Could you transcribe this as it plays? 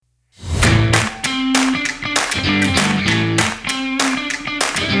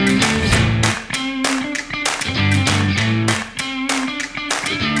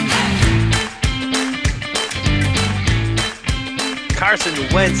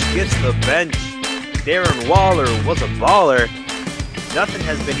Carson Wentz gets the bench. Darren Waller was a baller. Nothing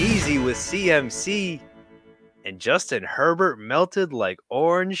has been easy with CMC. And Justin Herbert melted like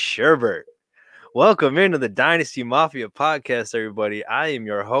orange sherbet. Welcome into the Dynasty Mafia podcast, everybody. I am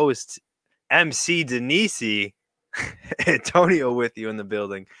your host, MC Denisi. Antonio with you in the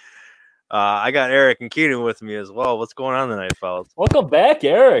building. I got Eric and Keenan with me as well. What's going on tonight, fellas? Welcome back,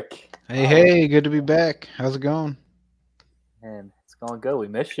 Eric. Hey, good to be back. How's it going? Man, it's going good. We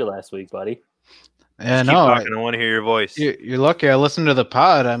missed you last week, buddy. Yeah, Keep talking. I want to hear your voice. You're lucky. I listened to the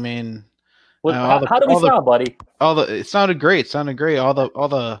pod. I mean, how did we sound, buddy? It sounded great. All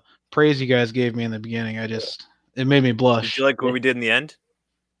the praise you guys gave me in the beginning. It made me blush. Did you like what we did in the end?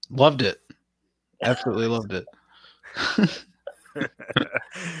 Loved it. Absolutely loved it.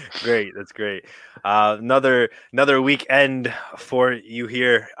 Great, that's great. Another weekend for you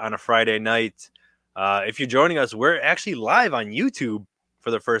here on a Friday night. If you're joining us, we're actually live on YouTube for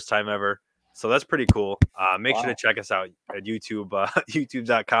the first time ever, so that's pretty cool. Make sure to check us out at YouTube,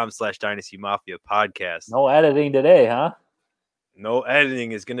 youtube.com/Dynasty Mafia podcast. No editing today, huh? No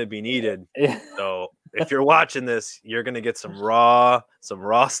editing is going to be needed. So if you're watching this, you're going to get some raw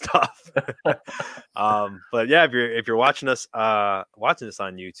stuff. But yeah, if you're watching this on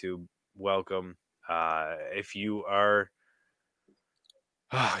YouTube, welcome. If you are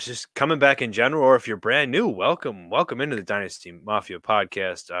just coming back in general, or if you're brand new, welcome into the Dynasty Mafia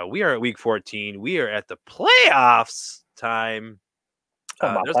podcast. We are at week 14. We are at the playoffs time.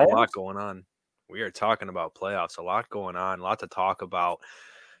 There's a lot going on. We are talking about playoffs, a lot going on, a lot to talk about.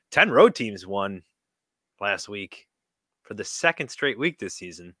 10 road teams won last week for the second straight week this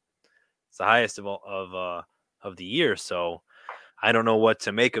season. It's the highest of the year, so I don't know what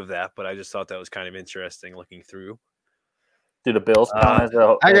to make of that, but I just thought that was kind of interesting looking through. Do the Bills count as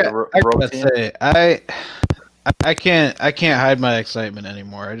a road team? Say, I can't hide my excitement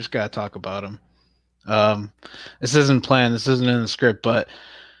anymore. I just gotta talk about them. This isn't planned. This isn't in the script, but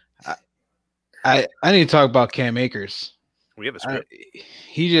I need to talk about Cam Akers. We have a script.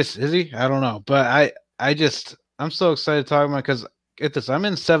 Is he? I don't know, but I'm so excited to talk about, because get this, I'm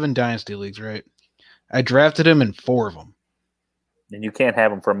in 7 dynasty leagues, right? I drafted him in 4 of them. And you can't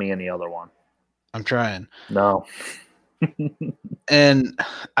have him for me in the other one. I'm trying. No. And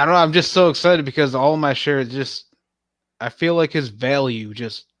I don't know, I'm just so excited because all of my shares I feel like his value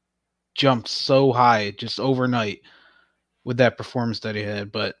just jumped so high just overnight with that performance that he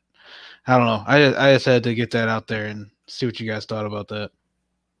had. But I don't know. I just had to get that out there and see what you guys thought about that.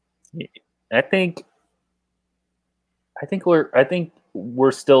 I think we're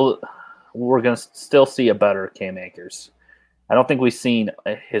gonna still see a better Cam Akers. I don't think we've seen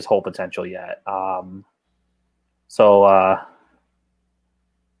his whole potential yet. I'm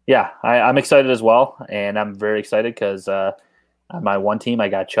excited as well, and I'm very excited because on my one team I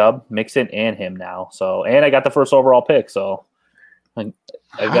got Chubb, Mixon, and him now. So, and I got the first overall pick. So, how did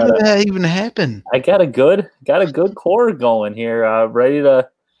that even happen? I got a good core going here, ready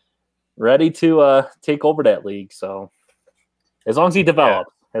to take over that league. So, as long as he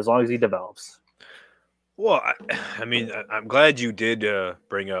develops. Well, I mean, I'm glad you did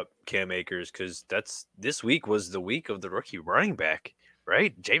bring up Cam Akers, because this week was the week of the rookie running back,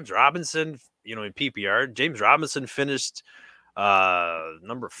 right? James Robinson, in PPR, James Robinson finished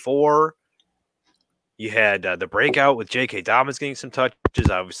number 4. You had the breakout with J.K. Dobbins getting some touches.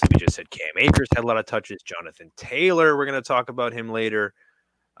 Obviously, we just said Cam Akers had a lot of touches. Jonathan Taylor, we're going to talk about him later.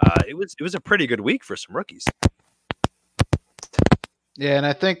 It was a pretty good week for some rookies. Yeah, and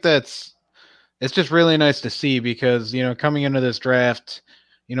I think it's just really nice to see because, coming into this draft,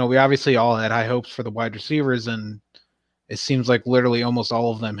 we obviously all had high hopes for the wide receivers, and it seems like literally almost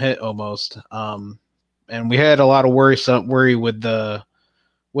all of them hit almost. And we had a lot of worry with the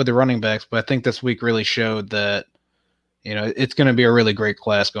running backs, but I think this week really showed that, it's going to be a really great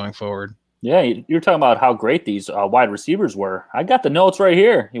class going forward. Yeah, you're talking about how great these wide receivers were. I got the notes right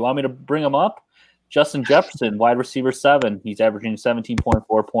here. You want me to bring them up? Justin Jefferson, wide receiver 7. He's averaging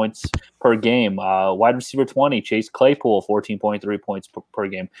 17.4 points per game. Wide receiver 20, Chase Claypool, 14.3 points per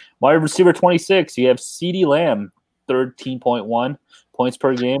game. Wide receiver 26, you have CeeDee Lamb, 13.1 points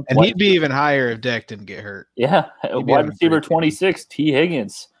per game. And he'd be even higher if Dak didn't get hurt. Yeah. Wide receiver 26, T.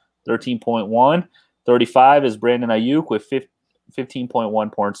 Higgins, 13.1. 35 is Brandon Ayuk with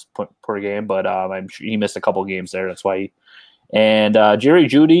 15.1 points per game, but I'm sure he missed a couple games there. That's why Jerry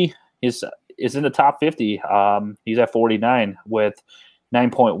Jeudy is in the top 50. He's at 49 with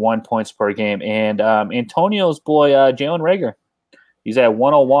 9.1 points per game. And Antonio's boy, Jalen Reagor, he's at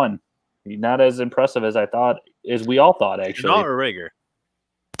 101. He's not as impressive as we all thought, actually. Not Reagor.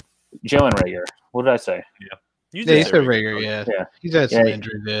 Jalen Reagor. What did I say? Yeah. He's a regular. Yeah, he's had some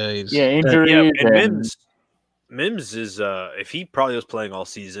injuries. Injuries. And Mims is if he probably was playing all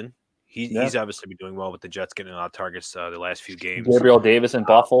season. He's obviously been doing well with the Jets getting a lot of targets the last few games. Gabriel Davis in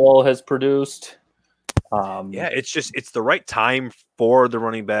Buffalo has produced. It's the right time for the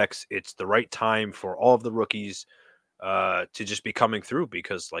running backs. It's the right time for all of the rookies to just be coming through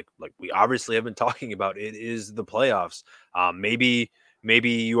because like we obviously have been talking about, it is the playoffs. Maybe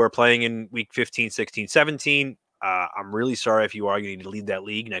you are playing in week 15, 16, 17. I'm really sorry if you are going to lead that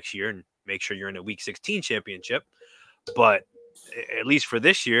league next year and make sure you're in a week 16 championship. But at least for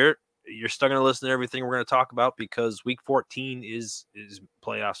this year, you're still going to listen to everything we're going to talk about because week 14 is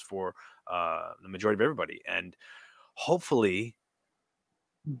playoffs for the majority of everybody. And hopefully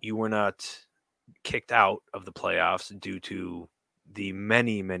you were not kicked out of the playoffs due to the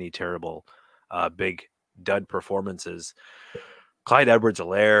many, many terrible big dud performances. Clyde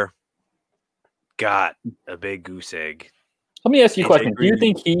Edwards-Helaire got a big goose egg. Let me ask you a question. Do you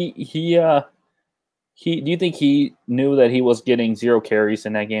think do you think he knew that he was getting 0 carries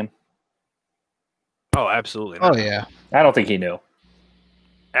in that game? Oh, absolutely not. Oh, yeah. I don't think he knew.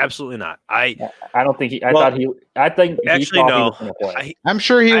 Absolutely not. I don't think he. I think actually, no. He was going to play. I'm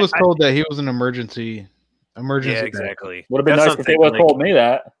sure he was told that he was an emergency. Yeah, exactly. Would have been nice if they would have told me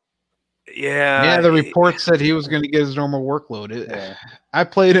that. Yeah. Yeah, the report said he was going to get his normal workload. I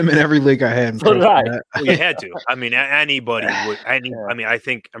played him in every league I had. So did I. Well, you had to. I mean, anybody would. I mean,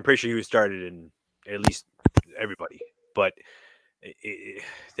 I'm pretty sure he was started in at least everybody. But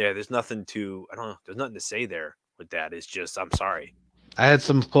there's nothing to. I don't know. There's nothing to say there with that. It's just I'm sorry. I had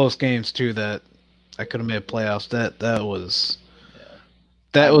some close games too that I could have made playoffs. That was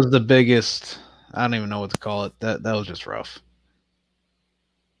the biggest. I don't even know what to call it. That was just rough.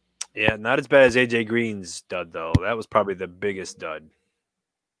 Yeah, not as bad as AJ Green's dud though. That was probably the biggest dud.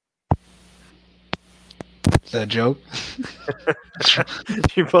 Is that a joke?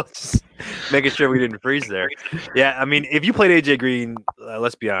 You're both just making sure we didn't freeze there. Yeah, I mean, if you played AJ Green,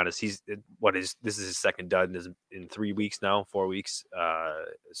 let's be honest. This is his second dud in 3 weeks now, 4 weeks.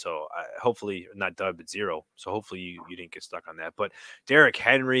 So hopefully not dud, but 0. So hopefully you didn't get stuck on that. But Derrick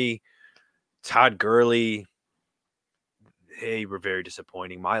Henry, Todd Gurley, they were very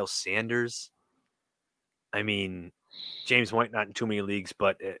disappointing. Miles Sanders. I mean, James White not in too many leagues,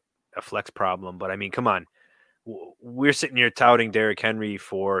 but a flex problem. But I mean, come on. We're sitting here touting Derrick Henry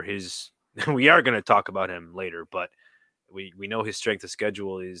for his – we are going to talk about him later, but we know his strength of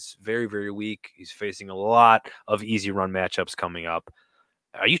schedule is very, very weak. He's facing a lot of easy run matchups coming up.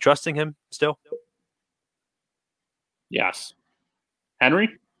 Are you trusting him still? Yes.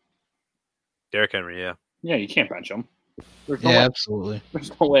 Henry? Derrick Henry, yeah. Yeah, you can't bench him. There's no way. Absolutely.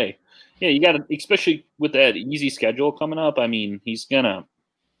 There's no way. Yeah, you got to – especially with that easy schedule coming up, I mean, he's going to –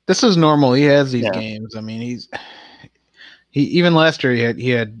 this is normal. He has these games. I mean, he even last year he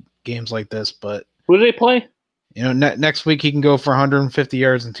had games like this. But who did they play? You know, next week he can go for 150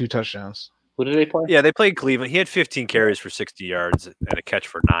 yards and 2 touchdowns. Who did they play? Yeah, they played Cleveland. He had 15 carries for 60 yards and a catch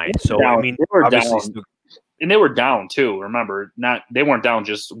for 9. So down. I mean, they were obviously, down. And they were down too. Remember, they weren't down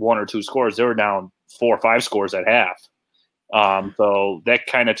just 1 or 2 scores. They were down 4 or 5 scores at half. So that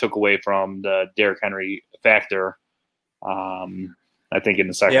kind of took away from the Derrick Henry factor. I think in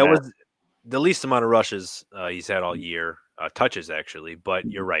the second half. It was the least amount of rushes he's had all year, touches actually. But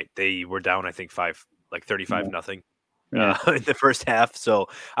you're right; they were down, I think 35-0 in the first half. So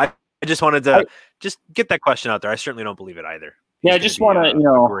I just wanted to just get that question out there. I certainly don't believe it either. I just want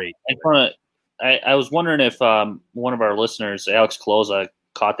to, I was wondering if one of our listeners, Alex Closa,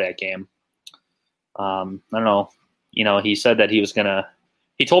 caught that game. I don't know. He said that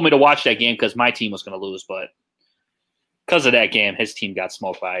he told me to watch that game because my team was going to lose, but because of that game, his team got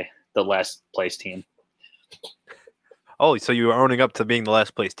smoked by the last place team. Oh, so you were owning up to being the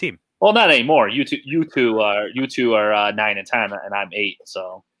last place team? Well, not anymore. You two are 9 and 10, and I'm 8.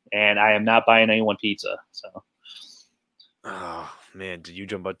 So, and I am not buying anyone pizza. So, oh man, did you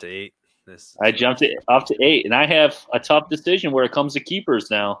jump up to 8? I jumped up to 8, and I have a tough decision where it comes to keepers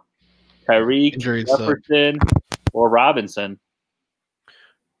now: Tyreek, Jefferson, or Robinson.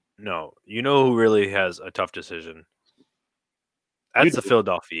 No, you know who really has a tough decision? That's the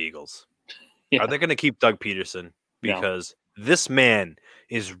Philadelphia Eagles. Yeah. Are they going to keep Doug Peterson? Because this man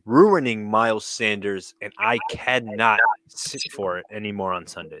is ruining Miles Sanders, and I cannot sit for it anymore on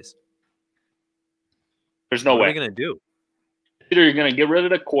Sundays. There's no way. What are they going to do? Either you're going to get rid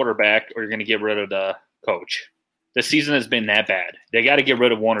of the quarterback or you're going to get rid of the coach. The season has been that bad. They got to get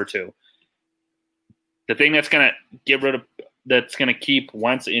rid of one or two. The thing that's going to keep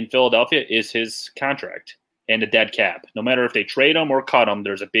Wentz in Philadelphia is his contract and the dead cap. No matter if they trade him or cut him,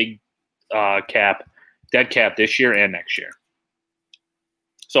 there's a big cap dead cap this year and next year.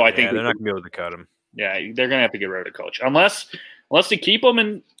 So I think they're not going to be able to cut him. Yeah, they're going to have to get rid of the coach unless they keep him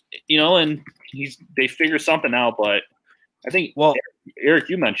and they figure something out. But I think Eric,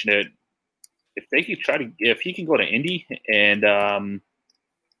 you mentioned it. If he can go to Indy and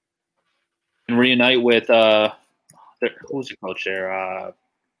reunite with who's the coach there?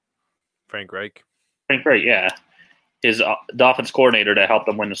 Frank Reich. Frank Reich, yeah. His Dolphins coordinator to help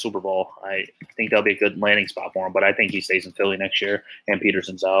them win the Super Bowl. I think that'll be a good landing spot for him, but I think he stays in Philly next year and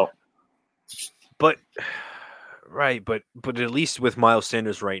Peterson's out. But at least with Miles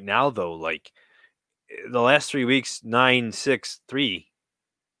Sanders right now, though, like the last 3 weeks, 9-6-3.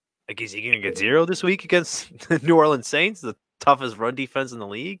 Like, is he going to get 0 this week against the New Orleans Saints, the toughest run defense in the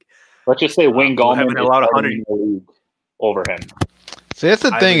league? Let's just say Wayne Gallman a lot of 100 over him. See, that's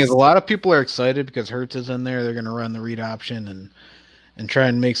the thing is a lot of people are excited because Hurts is in there. They're going to run the read option and try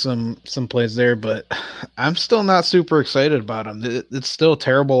and make some plays there. But I'm still not super excited about him. It's still a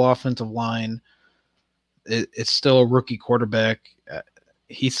terrible offensive line. It's still a rookie quarterback.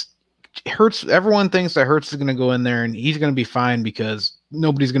 Hurts. Everyone thinks that Hurts is going to go in there and he's going to be fine because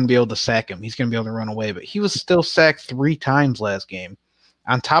nobody's going to be able to sack him. He's going to be able to run away. But he was still sacked 3 times last game,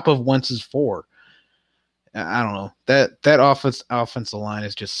 on top of Wentz's 4. I don't know. That offensive line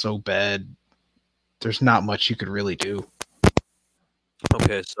is just so bad. There's not much you could really do.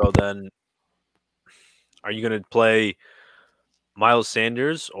 Okay, so then are you going to play Miles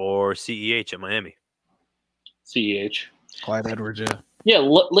Sanders or CEH at Miami? CEH. Clyde Edwards, yeah. Yeah,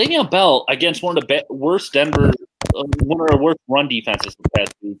 Le'Veon Bell against one of the worst Denver, one of the worst run defenses the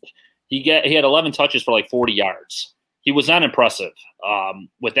past week. He had 11 touches for like 40 yards. He was not impressive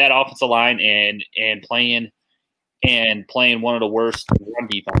with that offensive line and playing one of the worst run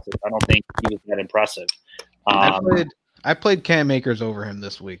defenses. I don't think he was that impressive. I played Cam Akers over him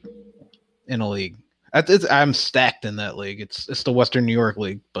this week in a league. I'm stacked in that league. It's the Western New York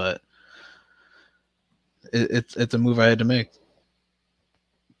League, but it's a move I had to make.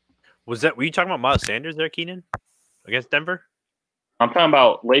 Were you talking about Miles Sanders there, Keenan, against Denver? I'm talking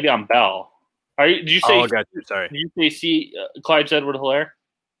about Le'Veon Bell. Did you say? Oh, got you. Sorry. Did you say Clyde Edwards-Helaire?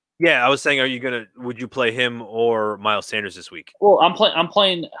 Yeah, I was saying, would you play him or Miles Sanders this week? Well, I'm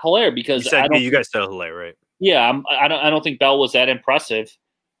playing Helaire because you guys said Helaire, right? Yeah, I don't think Bell was that impressive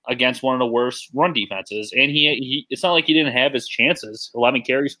against one of the worst run defenses, and he it's not like he didn't have his chances. 11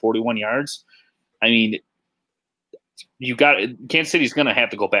 carries, 41 yards. I mean, Kansas City's going to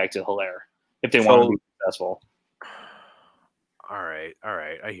have to go back to Helaire if they want to be successful. All right,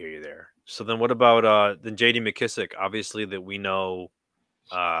 I hear you there. So then, what about then J.D. McKissic? Obviously, that we know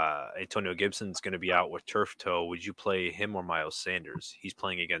Antonio Gibson's going to be out with turf toe. Would you play him or Miles Sanders? He's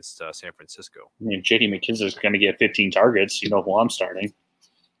playing against San Francisco. I mean, J.D. McKissic's going to get 15 targets. You know who I'm starting.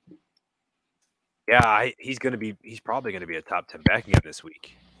 Yeah, he's probably going to be a top 10 back again this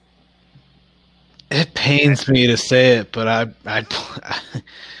week. It pains me to say it, but I'd like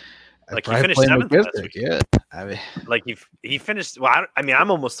he finished 7th last week. Yeah, I mean, like he finished. Well, I'm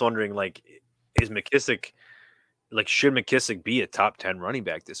almost wondering, like, is McKissic, like, should McKissic be a top 10 running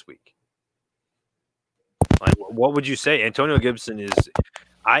back this week? Like, what would you say? Antonio Gibson is.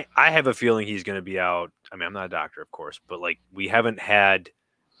 I have a feeling he's going to be out. I mean, I'm not a doctor, of course, but like we haven't had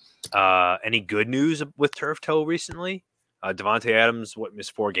any good news with turf toe recently. Devontae Adams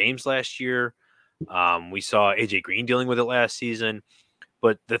missed 4 games last year. We saw AJ Green dealing with it last season.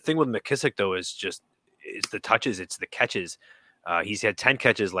 But the thing with McKissic, though, is the touches, it's the catches. He's had 10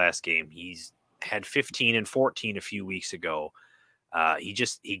 catches last game. He's had 15 and 14 a few weeks ago.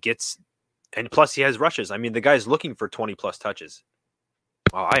 He gets, and plus he has rushes. I mean, the guy's looking for 20 plus touches.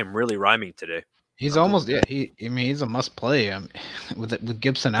 Wow, I am really rhyming today. He's almost, yeah. He's a must play. With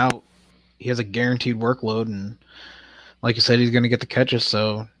Gibson out, he has a guaranteed workload, and like you said, he's going to get the catches.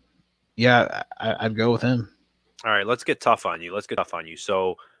 So, yeah, I'd go with him. All right, let's get tough on you.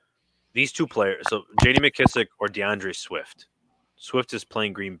 So, these 2 players, so J.D. McKissic or DeAndre Swift. Swift is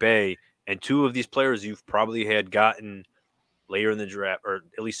playing Green Bay, and 2 of these players you've probably had gotten later in the draft, or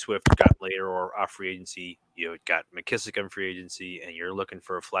at least Swift got later or off free agency. You got McKissic on free agency, and you're looking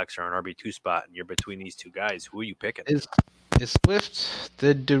for a flex or an RB2 spot, and you're between these 2 guys. Who are you picking? Is Swift?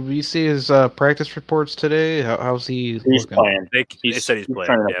 Did we see his practice reports today? How's he? He's looking? Playing. They said he's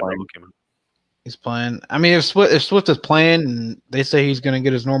playing. Yeah, he's playing. I mean, if Swift is playing, and they say he's going to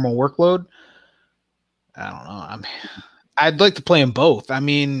get his normal workload, I don't know. I'd like to play them both. I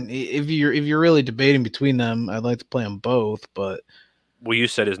mean, if you're really debating between them, I'd like to play them both. But well, you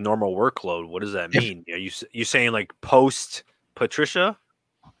said his normal workload. What does that mean? Are you saying like post Patricia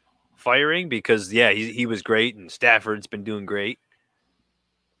firing? Because yeah, he was great, and Stafford's been doing great.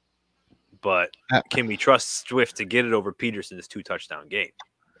 but can we trust Swift to get it over Peterson's 2-touchdown game?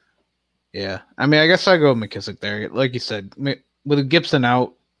 Yeah, I mean, I guess I go McKissick there. Like you said, with Gibson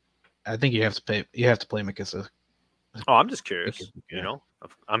out, I think you have to play McKissick. Oh, I'm just curious. Yeah. You know,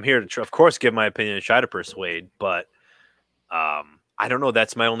 I'm here to, of course, give my opinion and try to persuade, but I don't know.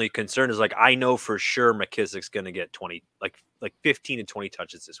 That's my only concern. Is like I know for sure McKissick's going to get 20, like 15 and 20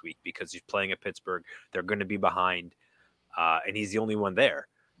 touches this week because he's playing at Pittsburgh. They're going to be behind, and he's the only one there.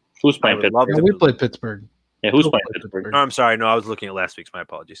 Who's playing Pittsburgh? Yeah, we played Pittsburgh. Yeah, who's playing Pittsburgh? No, I'm sorry. No, I was looking at last week's. My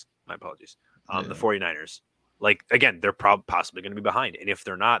apologies. The 49ers. Like, again, they're possibly going to be behind. And if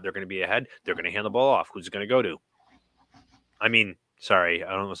they're not, they're going to be ahead. They're going to hand the ball off. Who's it going to go to? I mean, sorry,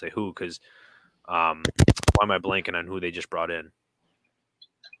 I don't want to say who because why am I blanking on who they just brought in?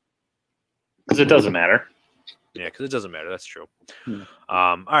 Because it doesn't matter. Yeah, because it doesn't matter. That's true.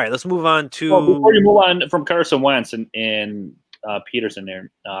 All right, let's move on to. Well, before you move on from Carson Wentz and Peterson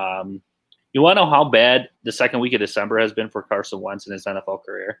there, you want to know how bad the second week of December has been for Carson Wentz in his NFL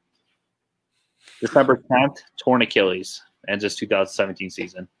career? December 10th, torn Achilles, ends his 2017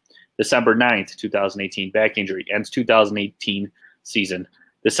 season. December 9th, 2018, back injury, ends 2018 season.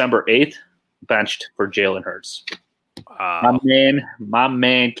 December 8th, benched for Jalen Hurts. My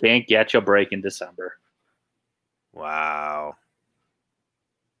man can't get you a break in December. Wow.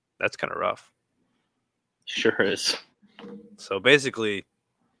 That's kind of rough. Sure is. So basically,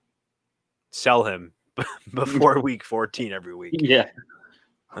 sell him before week 14 every week. Yeah.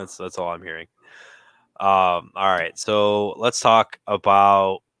 That's all I'm hearing. All right, so let's talk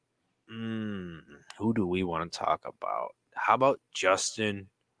about who do we want to talk about? How about Justin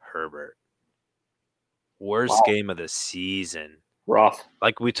Herbert? Worst game of the season. Rough.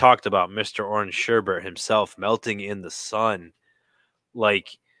 Like we talked about, Mr. Orange Sherbert himself melting in the sun.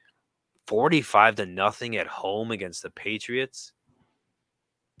 Like 45-0 at home against the Patriots.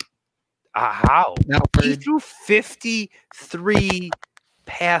 How? He threw 53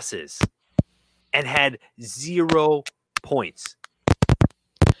 passes and had 0 points.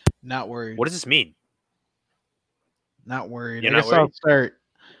 Not worried. What does this mean? Not worried. You're I not guess worried? I'll start.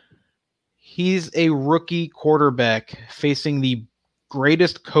 He's a rookie quarterback facing the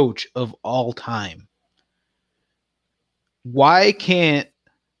greatest coach of all time. Why can't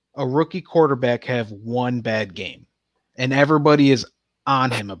a rookie quarterback have one bad game? And everybody is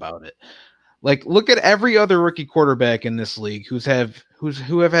on him about it. Like, look at every other rookie quarterback in this league who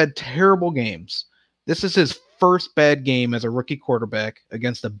have had terrible games. This is his first bad game as a rookie quarterback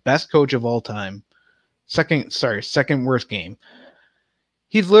against the best coach of all time. Second worst game.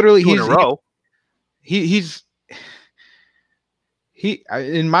 He's literally in a row. He's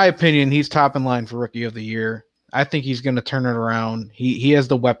in my opinion, he's top in line for rookie of the year. I think he's going to turn it around. He has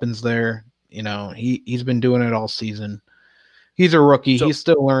the weapons there. You know, he's been doing it all season. He's a rookie. He's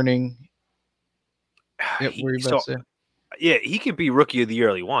still learning. Yeah, he can be rookie of the year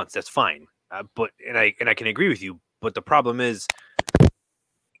all he wants. That's fine. But I can agree with you. But the problem is,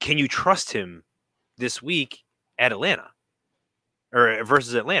 can you trust him this week at Atlanta or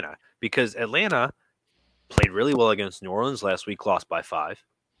versus Atlanta? Because Atlanta played really well against New Orleans last week, lost by 5.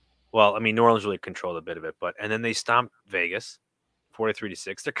 Well, I mean, New Orleans really controlled a bit of it, and then they stomped Vegas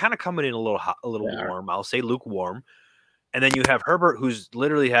 43-6. They're kind of coming in a little hot, a little warm. I'll say lukewarm. And then you have Herbert, who's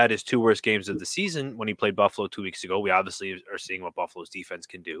literally had his 2 worst games of the season when he played Buffalo 2 weeks ago. We obviously are seeing what Buffalo's defense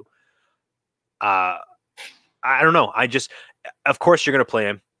can do. I don't know. Of course you're going to play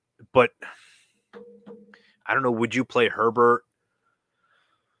him, but I don't know. Would you play Herbert?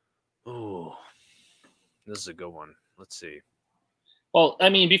 Ooh, this is a good one. Let's see. Well, I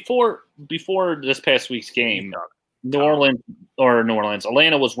mean, before this past week's game, Atlanta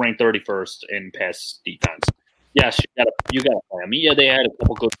was ranked 31st in pass defense. Yes, you gotta play them. Yeah, they had a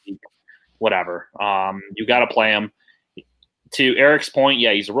couple good weeks, whatever. You gotta play them. To Eric's point,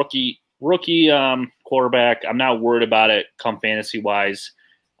 yeah, he's a rookie quarterback. I'm not worried about it come fantasy wise.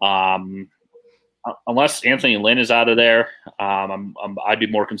 Unless Anthony Lynn is out of there, I'd be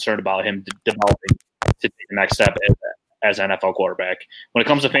more concerned about him developing to take the next step as an NFL quarterback. When it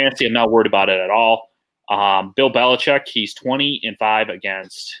comes to fantasy, I'm not worried about it at all. Bill Belichick, he's 20-5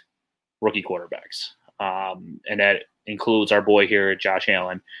 against rookie quarterbacks. And that includes our boy here, Josh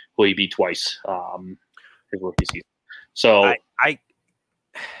Allen, who he beat twice his rookie season. So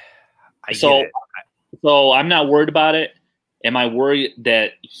so I'm not worried about it. Am I worried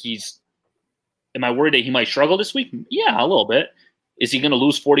that he might struggle this week? Yeah, a little bit. Is he going to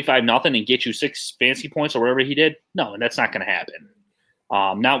lose 45-0 and get you 6 fantasy points or whatever he did? No, and that's not going to happen.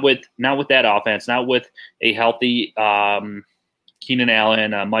 Not with that offense. Not with a healthy Keenan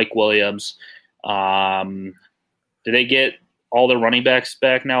Allen, Mike Williams. Do they get all their running backs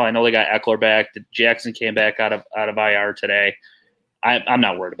back now. I know they got Eckler back. Jackson came back out of IR today. I'm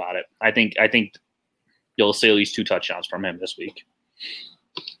not worried about it. I think you'll see at least 2 touchdowns from him this week.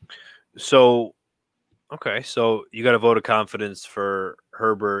 So, okay, so you got a vote of confidence for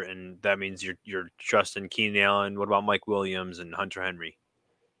Herbert, and that means you're trusting Keenan Allen. What about Mike Williams and Hunter Henry?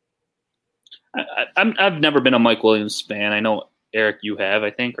 I've never been a Mike Williams fan. I know, Eric, you have,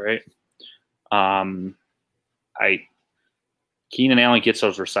 I think, right? Keenan Allen gets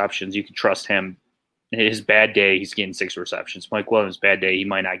those receptions. You can trust him. His bad day, he's getting 6 receptions. Mike Williams' bad day, he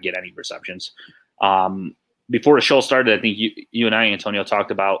might not get any receptions. Before the show started, I think you and I, Antonio,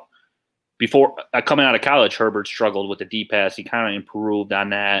 talked about before coming out of college, Herbert struggled with the deep pass. He kind of improved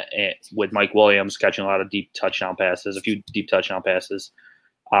on that with Mike Williams catching a lot of a few deep touchdown passes.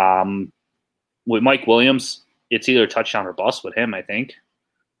 With Mike Williams, it's either touchdown or bust with him, I think.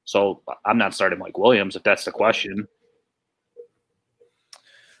 So I'm not starting Mike Williams if that's the question.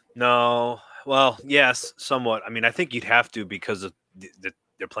 No. Well, yes, somewhat. I mean, I think you'd have to because of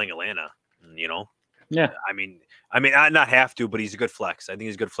they're playing Atlanta, you know? Yeah. I mean, not have to, but he's a good flex. I think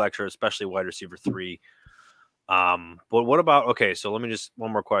he's a good flexer, especially wide receiver 3. But what about, okay, so let me just,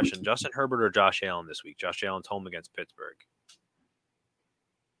 one more question. Justin Herbert or Josh Allen this week? Josh Allen's home against Pittsburgh.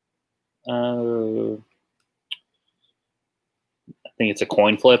 I think it's a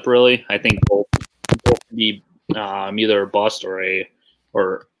coin flip, really. I think both can be either a bust or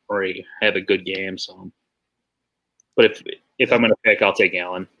have a good game. So, but if I'm going to pick, I'll take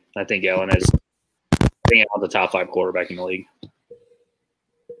Allen. I think Allen's the top 5 quarterback in the league.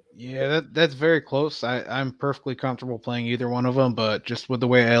 Yeah, that's very close. I'm perfectly comfortable playing either one of them, but just with the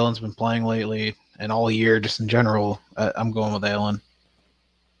way Allen's been playing lately and all year, just in general, I'm going with Allen.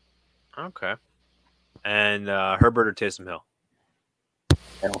 Okay. And Herbert or Taysom Hill?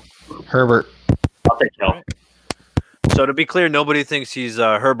 Herbert. I'll take Hill. Right. So to be clear, nobody thinks he's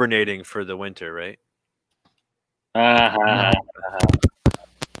hibernating for the winter, right? All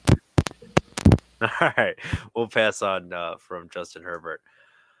right. We'll pass on from Justin Herbert.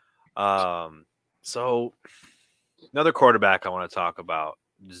 So another quarterback I want to talk about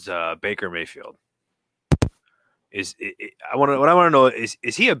is Baker Mayfield. What I want to know is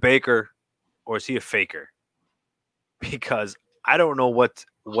he a Baker or is he a faker? Because I don't know what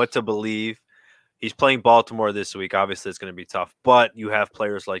to believe. He's playing Baltimore this week. Obviously, it's going to be tough. But you have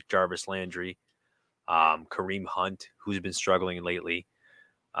players like Jarvis Landry, Kareem Hunt, who's been struggling lately.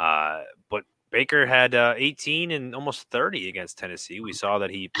 But Baker had 18 and almost 30 against Tennessee. We saw that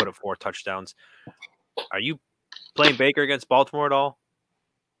he put up 4 touchdowns. Are you playing Baker against Baltimore at all?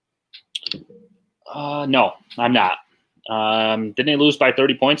 No, I'm not. Didn't they lose by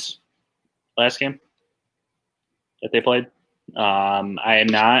 30 points last game that they played? I am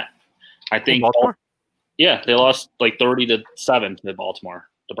not. I think Baltimore? Yeah, they lost like 30-7 to Baltimore,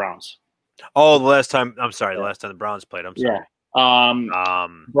 the Browns. Oh, the last time the Browns played. I'm sorry. Yeah.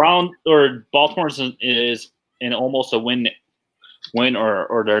 Baltimore is in almost a win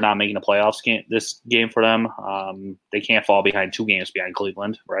or they're not making the playoffs this game for them. They can't fall behind 2 games behind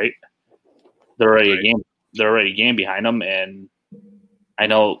Cleveland, right? They're already a game behind them, and I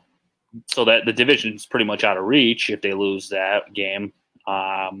know so that the division's pretty much out of reach if they lose that game.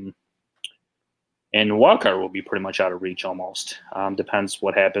 And wildcard will be pretty much out of reach almost. Depends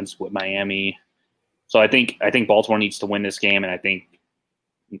what happens with Miami. So I think Baltimore needs to win this game, and I think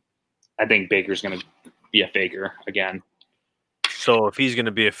Baker's going to be a faker again. So if he's going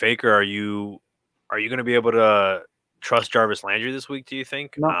to be a faker, are you going to be able to trust Jarvis Landry this week? Do you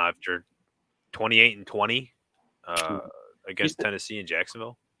think No. After 28-20 against Tennessee and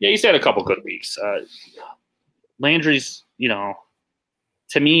Jacksonville? Yeah, he's had a couple good weeks. Landry's,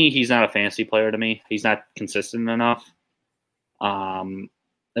 to me, he's not a fantasy player to me. He's not consistent enough. At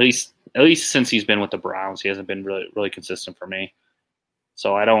least since he's been with the Browns, he hasn't been really, really consistent for me.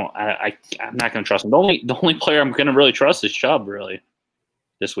 So I'm not going to trust him. The only player I'm going to really trust is Chubb, really,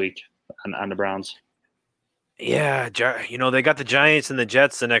 this week on the Browns. Yeah, they got the Giants and the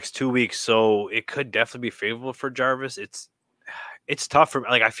Jets the next 2 weeks, so it could definitely be favorable for Jarvis. It's tough for me.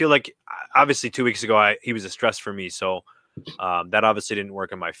 Like, I feel like obviously 2 weeks ago he was a stress for me, so that obviously didn't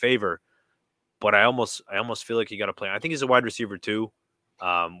work in my favor. But I almost feel like you got to play. I think he's a wide receiver too.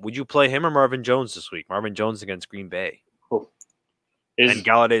 Would you play him or Marvin Jones this week? Marvin Jones against Green Bay. And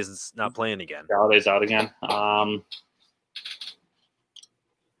Galladay's not playing again. Galladay's out again.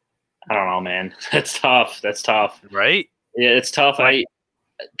 I don't know, man. That's tough. Right? Yeah, it's tough. A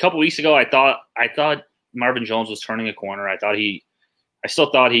couple weeks ago, I thought Marvin Jones was turning a corner. I still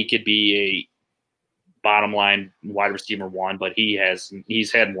thought he could be a bottom line wide receiver 1, but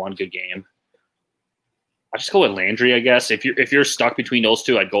he's had one good game. I just go with Landry, I guess. If you're stuck between those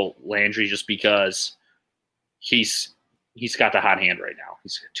two, I'd go Landry just because he's got the hot hand right now.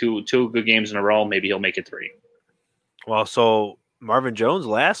 He's two good games in a row. Maybe he'll make it 3. Well, so Marvin Jones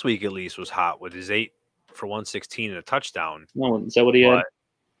last week at least was hot with his 8 for 116 and a touchdown. No, is that what he had?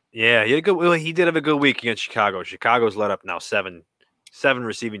 Yeah, he did have a good week against Chicago. Chicago's let up now seven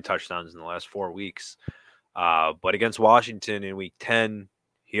receiving touchdowns in the last 4 weeks. But against Washington in week 10,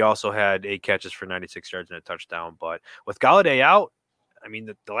 he also had 8 catches for 96 yards and a touchdown. But with Golladay out, I mean,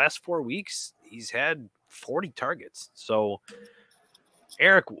 the last 4 weeks, he's had 40 targets. So,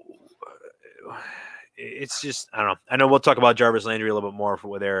 Eric, it's just, I don't know. I know we'll talk about Jarvis Landry a little bit more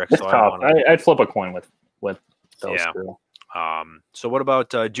with Eric. It's tough. I'd flip a coin with those two. So what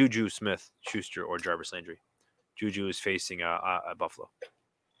about Juju Smith-Schuster or Jarvis Landry? Juju is facing Buffalo.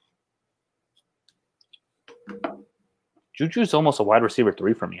 Juju's almost a wide receiver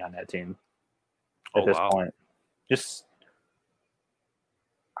 3 for me on that team at this point.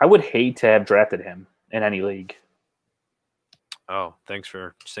 I would hate to have drafted him in any league. Oh, thanks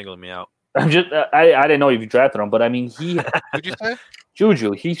for singling me out. I didn't know if you drafted him, but I mean, Who'd you say?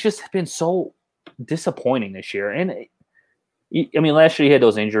 Juju, he's just been so disappointing this year. And I mean, last year he had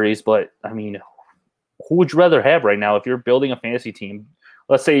those injuries, but I mean, who would you rather have right now if you're building a fantasy team?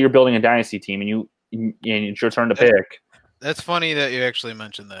 Let's say you're building a dynasty team and it's your turn to pick. That's funny that you actually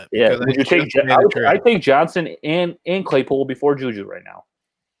mentioned that. Yeah, would you take? I think Johnson and Claypool before Juju right now.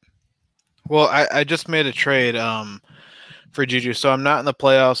 Well, I just made a trade for Juju, so I'm not in the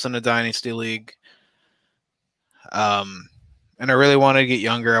playoffs in a dynasty league. And I really wanted to get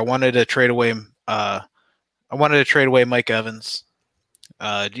younger. I wanted to trade away. Mike Evans.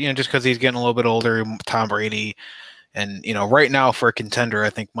 Just because he's getting a little bit older, Tom Brady, and right now for a contender,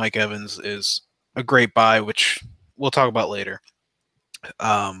 I think Mike Evans is a great buy, which we'll talk about later.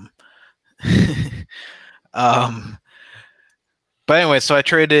 But anyway, so I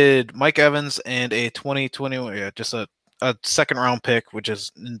traded Mike Evans and a 2020, just a second round pick, which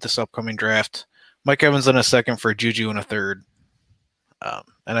is in this upcoming draft. Mike Evans in a second for Juju in a third. And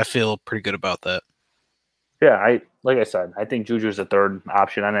I feel pretty good about that. Yeah, like I said, I think Juju is a third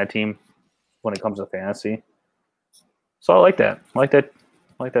option on that team when it comes to fantasy. So I like that. I like that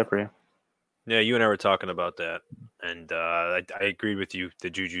for you. Yeah, you and I were talking about that, and I agreed with you, the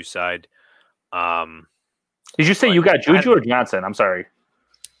Juju side. Did you say you got Juju or Johnson? I'm sorry.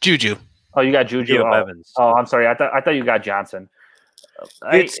 Juju. Oh, you got Juju. Evans. Oh, I'm sorry. I thought you got Johnson.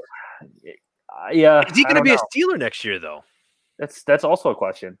 Is he going to be a Steeler next year, though? That's also a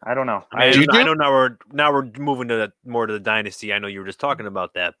question. I don't know. I know now we're moving to more to the dynasty. I know you were just talking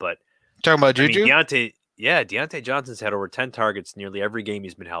about that, but talking about Juju. Deontay Johnson's had over 10 targets nearly every game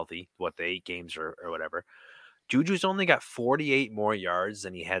he's been healthy. The 8 games or whatever. Juju's only got 48 more yards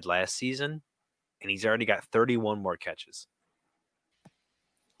than he had last season, and he's already got 31 more catches.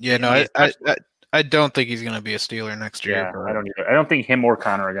 Yeah, no, I don't think he's going to be a Steeler next year. Yeah, I don't either. I don't think him or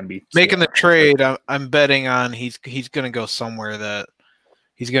Connor are going to be making the trade. I'm betting on he's going to go somewhere that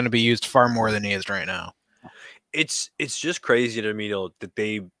he's going to be used far more than he is right now. It's just crazy to me though that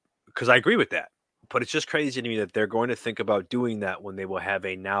because I agree with that, but it's just crazy to me that they're going to think about doing that when they will have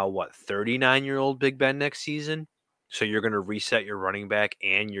a now 39-year-old Big Ben next season. So you're going to reset your running back,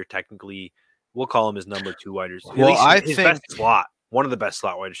 and you're technically, we'll call him his number 2 wide receiver. Well, I think best slot. One of the best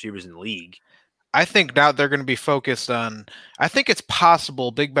slot wide receivers in the league. I think now they're going to be focused on – I think it's possible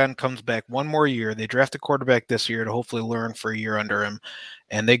Big Ben comes back one more year. They draft a quarterback this year to hopefully learn for a year under him.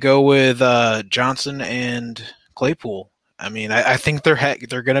 And they go with Johnson and Claypool. I mean, I think they're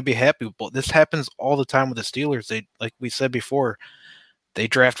going to be happy. But this happens all the time with the Steelers. They, like we said before, they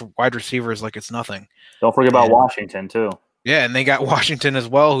draft wide receivers like it's nothing. Don't forget about Washington too. Yeah, and they got Washington as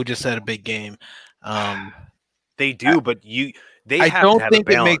well, who just had a big game. They do, but they I have don't to have think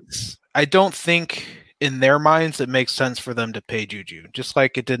a balance. it makes. I don't think in their minds it makes sense for them to pay Juju, just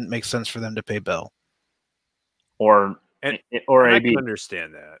like it didn't make sense for them to pay Bell or AB. I can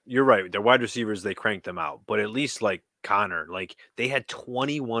understand that. You're right. Their wide receivers, they cranked them out, but at least like Connor, like they had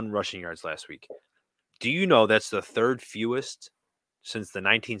 21 rushing yards last week. Do you know that's the third fewest since the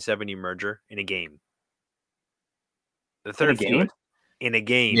 1970 merger in a game? The third fewest in a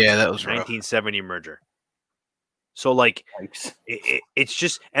game. Yeah, that was 1970 merger. So like it's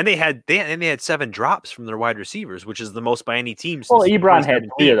just, and they had 7 drops from their wide receivers, which is the most by any team. Well, Ebron had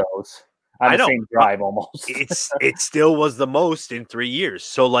 3 of those on the same drive almost. It still was the most in 3 years.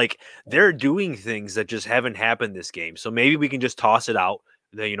 So like they're doing things that just haven't happened this game. So maybe we can just toss it out.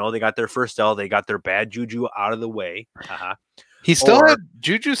 They got their first L. They got their bad Juju out of the way.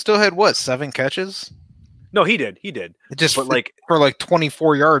 Juju still had what, 7 catches? No, he did. He did. Just but like for like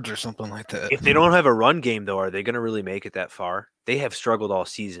 24 yards or something like that. If they don't have a run game, though, are they going to really make it that far? They have struggled all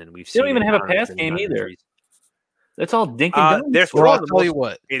season. We've They seen don't even have a pass Jonathan game either. injuries. It's all dink and dunk. They're Well, throwing I'll the tell most. you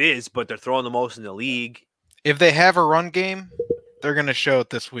what. It is, but they're throwing the most in the league. If they have a run game, they're going to show it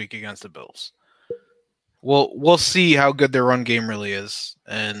this week against the Bills. We'll see how good their run game really is,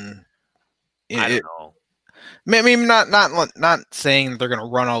 and I don't know. I mean, not saying they're going to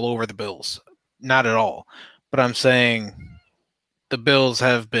run all over the Bills, not at all. But I'm saying the Bills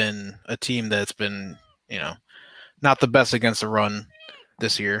have been a team that's been, not the best against the run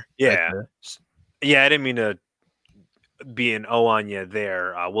this year. Yeah, I didn't mean to be an O on you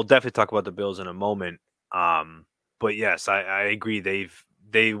there. We'll definitely talk about the Bills in a moment. But yes, I agree.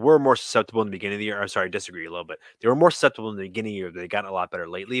 They were more susceptible in the beginning of the year. I'm sorry, I disagree a little bit. They were more susceptible in the beginning of the year. They got a lot better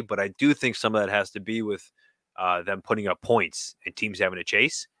lately, but I do think some of that has to be with them putting up points and teams having to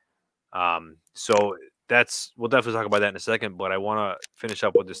chase. So we'll definitely talk about that in a second. But I want to finish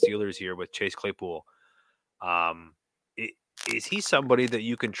up with the Steelers here with Chase Claypool. Is he somebody that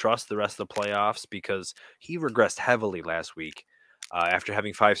you can trust the rest of the playoffs? Because he regressed heavily last week after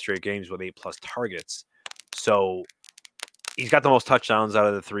having 5 straight games with 8+ targets. So he's got the most touchdowns out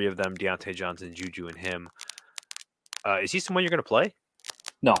of the 3 of them, Deontay Johnson, Juju, and him. Is he someone you're going to play?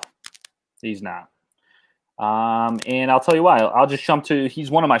 No, he's not. And I'll tell you why. I'll just jump to he's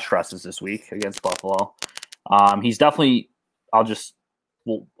one of my stresses this week against Buffalo. He's definitely I'll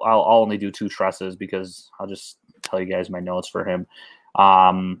only do 2 stresses because I'll just tell you guys my notes for him.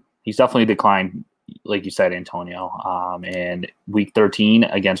 He's definitely declined, like you said, Antonio. And week 13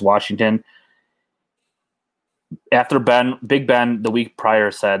 against Washington. After Big Ben the week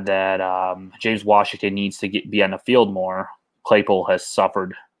prior said that James Washington needs to be on the field more, Claypool has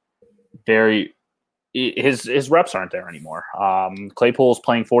suffered his reps aren't there anymore. Claypool is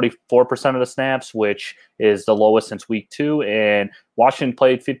playing 44% of the snaps, which is the lowest since week 2, and Washington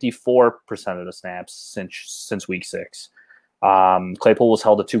played 54% of the snaps since week 6. Claypool was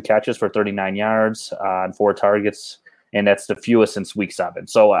held to 2 catches for 39 yards on 4 targets, and that's the fewest since week 7.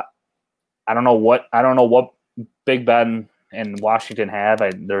 So I don't know what Big Ben and Washington have.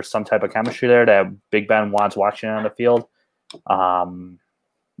 There's some type of chemistry there that Big Ben wants Washington on the field.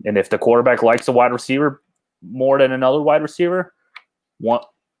 And if the quarterback likes a wide receiver more than another wide receiver,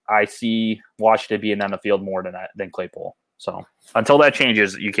 I see Washington being on the field more than Claypool. So until that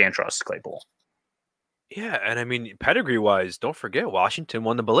changes, you can't trust Claypool. Yeah, and I mean, pedigree-wise, don't forget Washington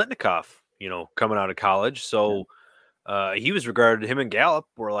won the Biletnikoff, coming out of college. So he was regarded, him and Gallup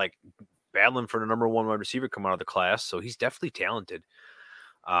were like battling for the number 1 wide receiver coming out of the class. So he's definitely talented.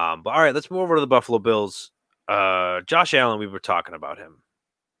 But all right, let's move over to the Buffalo Bills. Josh Allen, we were talking about him.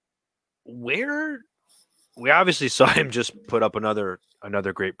 We obviously saw him just put up another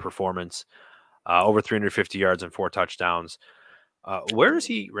great performance, over 350 yards and 4 touchdowns. Where is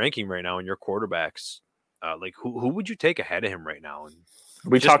he ranking right now in your quarterbacks? Like who would you take ahead of him right now? And are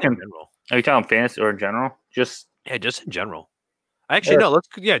we talking fantasy or in general? Just in general. Actually, no.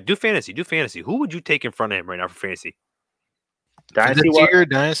 Do fantasy. Do fantasy. Who would you take in front of him right now for fantasy? Dynasty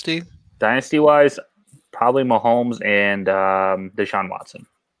wise, probably Mahomes and Deshaun Watson.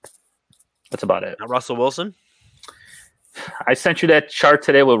 That's about it. Not Russell Wilson? I sent you that chart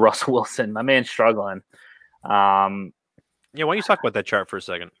today with Russell Wilson. My man's struggling. Yeah, why don't you talk about that chart for a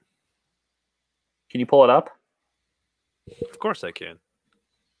second? Can you pull it up? Of course I can.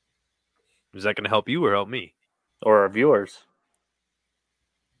 Is that going to help you or help me? Or our viewers?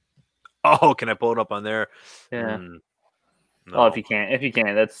 Oh, can I pull it up on there? Yeah. No. Oh, if you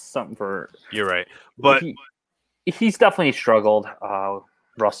can, that's something for. You're right, but he's definitely struggled,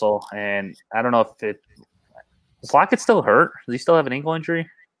 Russell, and I don't know if is Lockett still hurt? Does he still have an ankle injury,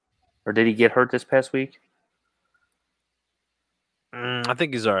 or did he get hurt this past week? I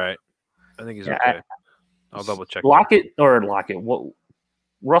think he's all right. I think he's okay. I'll double check. Lockett. What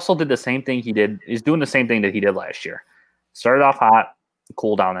Russell did the same thing he did. He's doing the same thing that he did last year. Started off hot,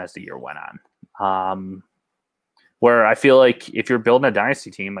 cooled down as the year went on. Where I feel like if you're building a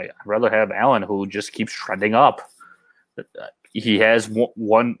dynasty team, I'd rather have Allen, who just keeps trending up. He has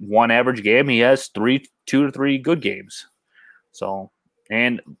one average game. He has 2 to 3 good games. So,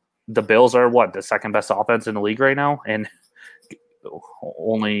 and the Bills are the second best offense in the league right now, and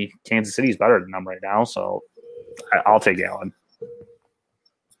only Kansas City is better than them right now. So, I'll take Allen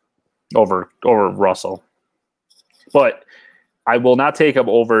over Russell, but I will not take him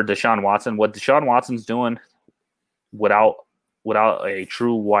over Deshaun Watson. What Deshaun Watson's doing without a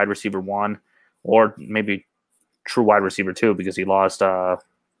true wide receiver 1, or maybe true wide receiver 2, because he lost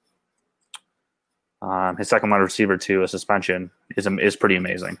his second wide receiver to a suspension, is pretty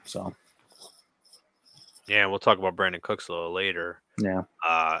amazing. So Yeah, we'll talk about Brandon Cooks a little later. Yeah.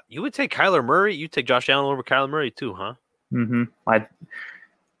 You would take Kyler Murray. You take Josh Allen over Kyler Murray too, huh? Mm-hmm. I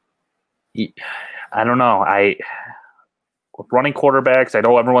don't know. Running quarterbacks. I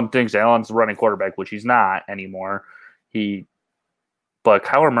know everyone thinks Allen's a running quarterback, which he's not anymore. But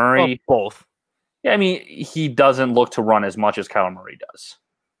Kyler Murray, both. Yeah, I mean, he doesn't look to run as much as Kyler Murray does.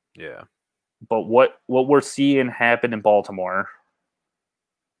 Yeah. But what we're seeing happen in Baltimore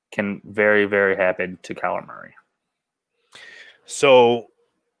can very, very happen to Kyler Murray. So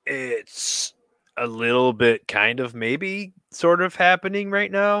it's a little bit kind of maybe sort of happening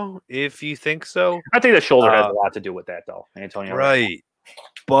right now, if you think so. I think the shoulder has a lot to do with that, though, Antonio. Right.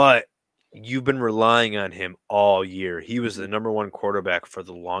 But you've been relying on him all year. He was the number one quarterback for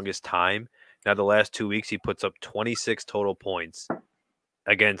the longest time. Now, the last 2 weeks, he puts up 26 total points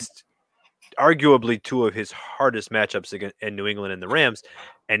against arguably two of his hardest matchups in New England and the Rams.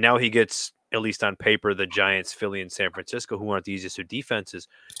 And now he gets, at least on paper, the Giants, Philly, and San Francisco, who aren't the easiest of defenses.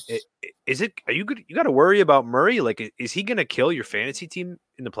 Are you good? You got to worry about Murray? Like, is he going to kill your fantasy team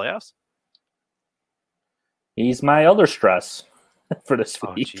in the playoffs? He's my other stress for this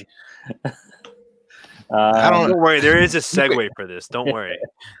week. Don't worry. There is a segue for this. Don't worry.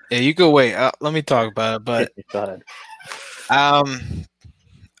 Yeah, you go wait. Let me talk about it. But go ahead.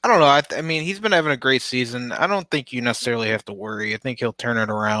 I don't know. I mean, he's been having a great season. I don't think you necessarily have to worry. I think he'll turn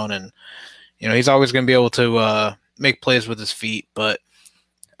it around, and he's always going to be able to make plays with his feet. But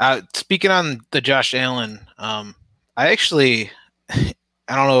speaking on the Josh Allen, I actually.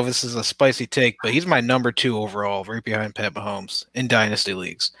 I don't know if this is a spicy take, but he's my number 2 overall, right behind Pat Mahomes in dynasty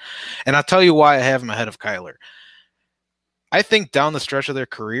leagues. And I'll tell you why I have him ahead of Kyler. I think down the stretch of their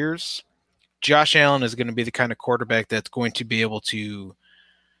careers, Josh Allen is going to be the kind of quarterback that's going to be able to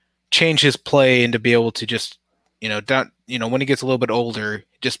change his play and to be able to just, when he gets a little bit older,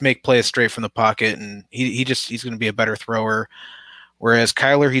 just make plays straight from the pocket. And he's going to be a better thrower. Whereas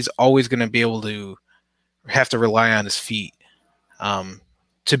Kyler, he's always going to be able to have to rely on his feet.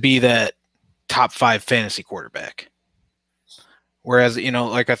 To be that top 5 fantasy quarterback. Whereas,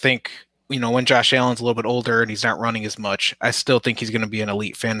 I think, when Josh Allen's a little bit older and he's not running as much, I still think he's going to be an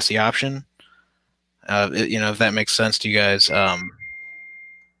elite fantasy option. If that makes sense to you guys. So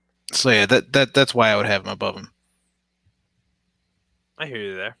yeah, that's why I would have him above him. I hear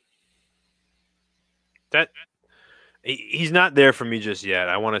you there. He's not there for me just yet.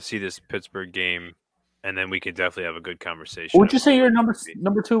 I want to see this Pittsburgh game. And then we could definitely have a good conversation. What would you say your number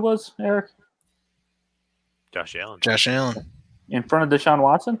 2 was, Eric? Josh Allen. Josh Allen. In front of Deshaun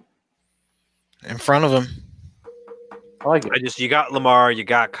Watson? In front of him. I like it. You got Lamar, you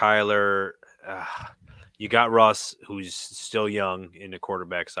got Kyler, you got Russ, who's still young in the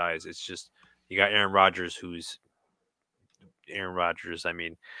quarterback size. It's just you got Aaron Rodgers, who's Aaron Rodgers. I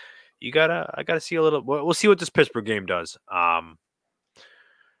mean, I gotta see a little. We'll see what this Pittsburgh game does.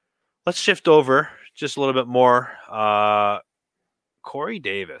 Let's shift over just a little bit more. Corey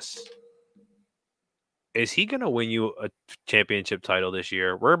Davis. Is he going to win you a championship title this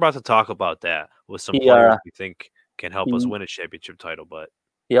year? We're about to talk about that with some players we think can help us win a championship title. But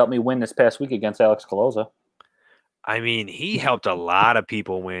he helped me win this past week against Alex Colosa. I mean, he helped a lot of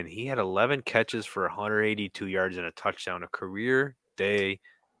people win. He had 11 catches for 182 yards and a touchdown, a career day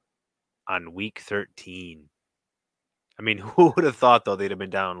on week 13. I mean, who would have thought, though, they'd have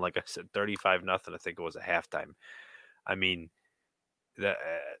been down, like I said, 35-0. I think it was at halftime. I mean,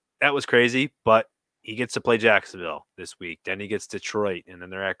 that was crazy, but he gets to play Jacksonville this week. Then he gets Detroit, and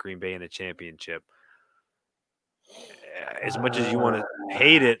then they're at Green Bay in the championship. As much as you want to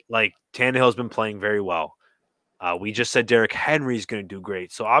hate it, like, Tannehill's been playing very well. We just said Derrick Henry's going to do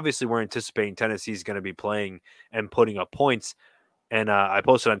great. So, obviously, we're anticipating Tennessee's going to be playing and putting up points. And I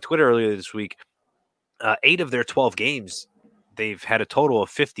posted on Twitter earlier this week, 8 of their 12 games, they've had a total of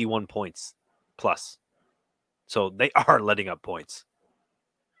 51 points plus. So they are letting up points.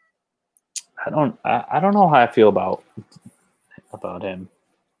 I don't know how I feel about him.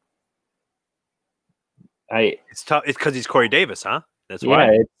 It's tough. It's because he's Corey Davis, huh? That's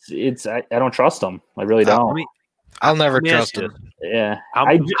why. Yeah, I don't trust him. I really don't. I'll never trust him. Yeah,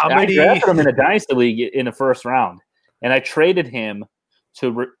 I drafted him in a dynasty league in the first round, and I traded him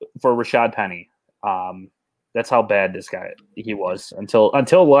for Rashad Penny. That's how bad this guy he was until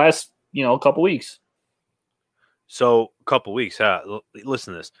the last couple weeks. So couple weeks, huh?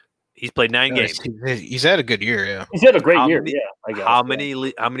 Listen to this. He's played 9 games. He's had a good year, yeah. He's had a great year, yeah. I guess. How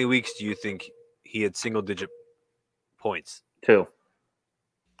many weeks do you think he had single digit points? 2.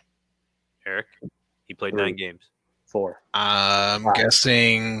 Eric, he played 9 games. 4. I'm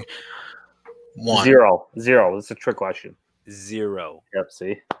guessing 1. 0. It's a trick question. 0. Yep.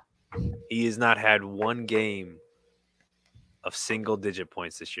 See. He has not had one game of single-digit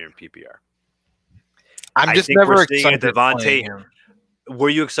points this year in PPR. I'm just never excited Devontae. Were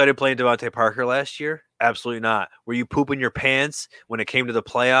you excited playing Devontae Parker last year? Absolutely not. Were you pooping your pants when it came to the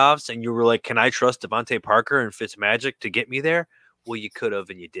playoffs and you were like, can I trust Devontae Parker and Fitzmagic to get me there? Well, you could have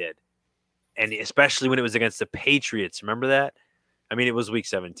and you did. And especially when it was against the Patriots. Remember that? I mean, it was week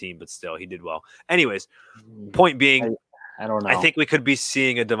 17, but still, he did well. Anyways, point being, I don't know. I think we could be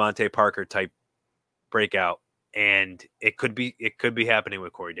seeing a Devontae Parker type breakout, and it could be happening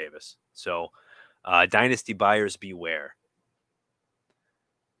with Corey Davis. So, dynasty buyers beware.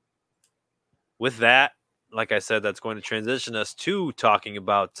 With that, like I said, that's going to transition us to talking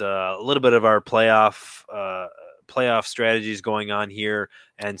about a little bit of our playoff strategies going on here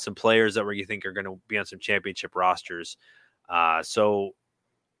and some players that we think are going to be on some championship rosters. So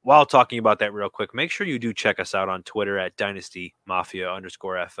while talking about that real quick, make sure you do check us out on Twitter at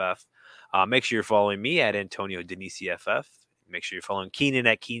DynastyMafia_FF. Make sure you're following me at Antonio DeniziFF. Make sure you're following Keenan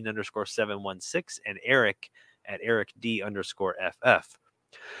at Keenan_716 and Eric at EricD_FF.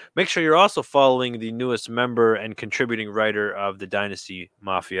 Make sure you're also following the newest member and contributing writer of the Dynasty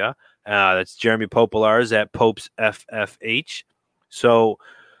Mafia. That's Jeremy Popolars at PopesFFH. So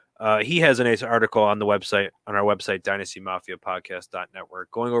he has a nice article on our website,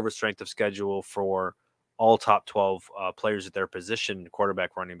 DynastyMafiaPodcast.network, going over strength of schedule for all top 12 players at their position: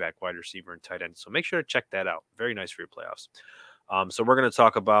 quarterback, running back, wide receiver, and tight end. So make sure to check that out. Very nice for your playoffs. So we're going to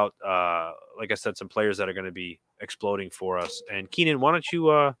talk about, like I said, some players that are going to be exploding for us. And Keenan, why don't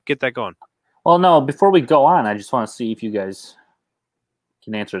you get that going? Well, no, before we go on, I just want to see if you guys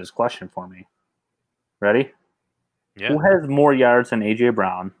can answer this question for me. Ready? Yeah. Who has more yards than A.J.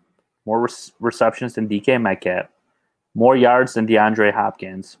 Brown, more receptions than DK Metcalf, more yards than DeAndre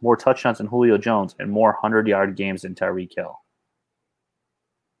Hopkins, more touchdowns than Julio Jones, and more 100-yard games than Tyreek Hill?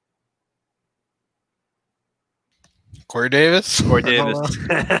 Corey Davis.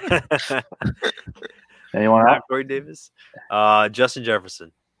 Anyone else? Corey Davis. Justin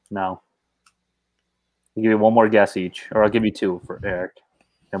Jefferson. No. I'll give you one more guess each, or I'll give you two for Eric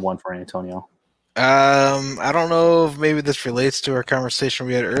and one for Antonio. I don't know if maybe this relates to our conversation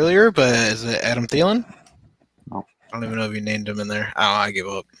we had earlier, but is it Adam Thielen? No. I don't even know if you named him in there. I give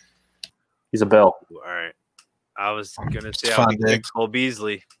up. He's a Bill. All right. I was going to say Cole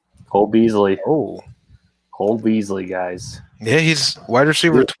Beasley. Cole Beasley. Oh. Cole Beasley, guys. Yeah, he's wide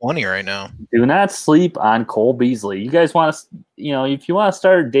receiver 20 right now. Do not sleep on Cole Beasley. You guys want to, if you want to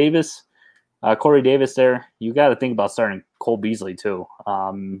start Davis, Corey Davis there, you got to think about starting Cole Beasley too.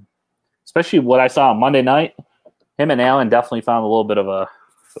 Especially what I saw on Monday night. Him and Allen definitely found a little bit of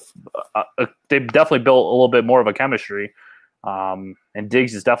they definitely built a little bit more of a chemistry. And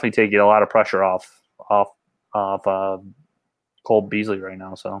Diggs is definitely taking a lot of pressure off Cole Beasley right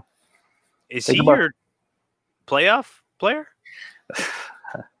now. So, is he your playoff player?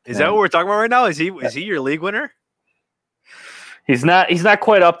 Is that what we're talking about right now? Is he your league winner? He's not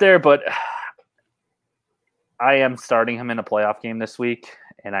quite up there, but I am starting him in a playoff game this week,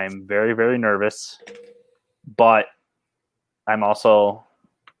 and I'm very, very nervous. But I also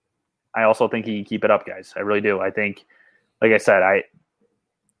think he can keep it up, guys. I really do. I think, like I said,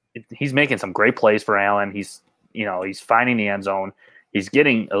 he's making some great plays for Allen. He's finding the end zone. He's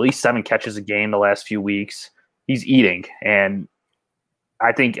getting at least 7 catches a game the last few weeks. He's eating, and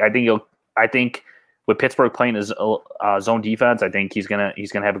I think with Pittsburgh playing his zone defense, I think he's gonna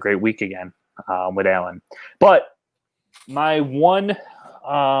have a great week again with Allen. But my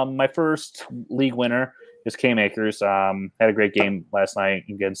first league winner is Cam Akers. Had a great game last night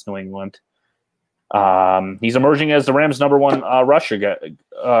against New England. He's emerging as the Rams' number 1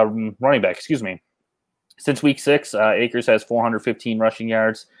 running back. Excuse me. Since week 6, Akers has 415 rushing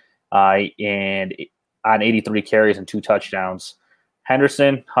yards and on 83 carries and 2 touchdowns.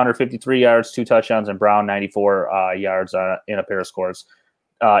 Henderson, 153 yards, 2 touchdowns, and Brown, 94 yards in a pair of scores.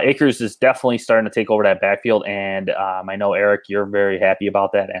 Akers is definitely starting to take over that backfield, and I know, Eric, you're very happy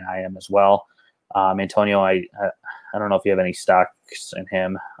about that, and I am as well. Antonio, I don't know if you have any stocks in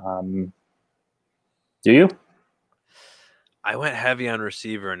him. Do you? I went heavy on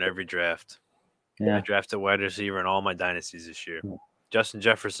receiver in every draft. Yeah. I drafted wide receiver in all my dynasties this year. Justin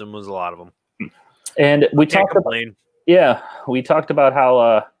Jefferson was a lot of them. And we talked about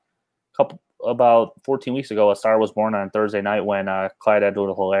how about 14 weeks ago, a star was born on Thursday night when Clyde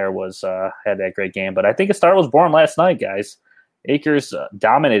Edwards-Helaire had that great game. But I think a star was born last night, guys. Akers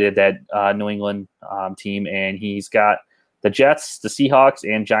dominated that New England team, and he's got the Jets, the Seahawks,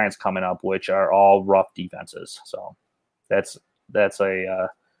 and Giants coming up, which are all rough defenses. So that's a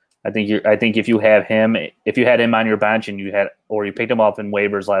I think if you had him on your bench and you picked him up in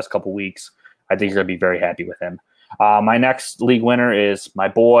waivers last couple weeks, I think you're gonna be very happy with him. My next league winner is my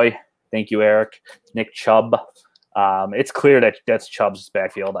boy. Thank you, Eric. Nick Chubb. It's clear that that's Chubb's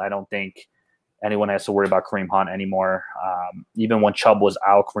backfield. I don't think anyone has to worry about Kareem Hunt anymore. Even when Chubb was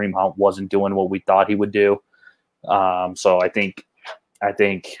out, Kareem Hunt wasn't doing what we thought he would do. So I think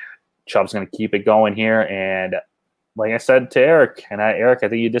Chubb's going to keep it going here. And like I said to Eric, Eric, I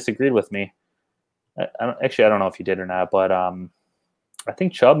think you disagreed with me. I don't know if you did or not, but I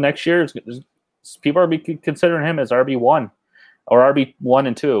think Chubb next year people are considering him as RB1 or RB1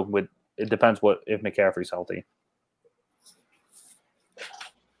 and 2. It depends if McCaffrey's healthy.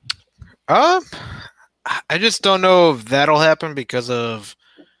 I just don't know if that'll happen because of,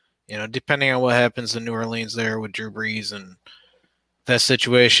 depending on what happens in New Orleans there with Drew Brees and that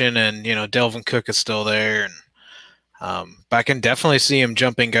situation, and Delvin Cook is still there, and but I can definitely see him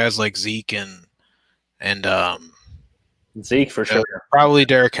jumping guys like Zeke and Zeke for sure, probably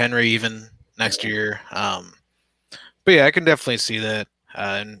Derrick Henry even next year. But yeah, I can definitely see that.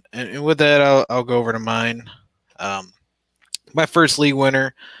 And with that, I'll go over to mine. My first league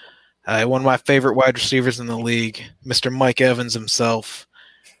winner. One of my favorite wide receivers in the league, Mr. Mike Evans himself.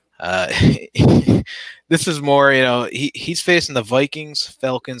 This is more, he's facing the Vikings,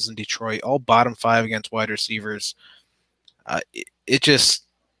 Falcons, and Detroit, all bottom 5 against wide receivers. It just,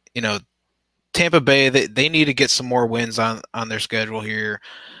 Tampa Bay, they need to get some more wins on their schedule here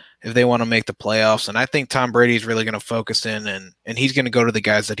if they want to make the playoffs. And I think Tom Brady's really going to focus in, and he's going to go to the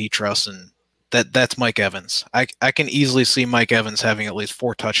guys that he trusts, and that's Mike Evans. I can easily see Mike Evans having at least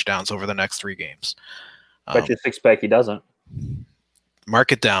 4 touchdowns over the next 3 games. Bet you 6-pack he doesn't.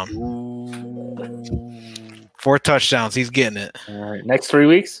 Mark it down. Ooh. 4 touchdowns. He's getting it. All right. Next 3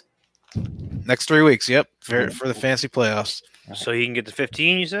 weeks? Next 3 weeks, yep. For the fancy playoffs. So he can get to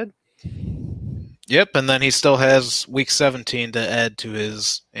 15, you said? Yep, and then he still has week 17 to add to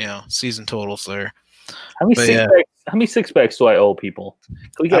his season totals there. How many 6-packs do I owe people?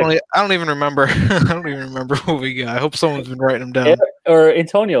 I don't even remember. I don't even remember who we got. I hope someone's been writing them down. Yeah, or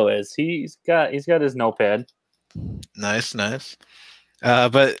Antonio is. He's got his notepad. Nice.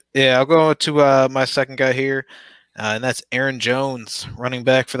 But yeah, I'll go to my second guy here, and that's Aaron Jones, running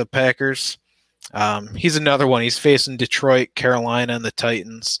back for the Packers. He's another one. He's facing Detroit, Carolina, and the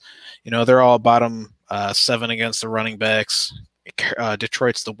Titans. They're all bottom 7 against the running backs.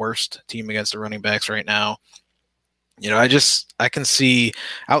 Detroit's the worst team against the running backs right now. I can see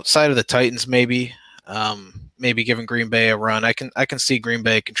outside of the Titans maybe giving Green Bay a run. I can see Green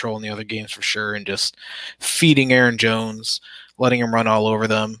Bay controlling the other games for sure and just feeding Aaron Jones, letting him run all over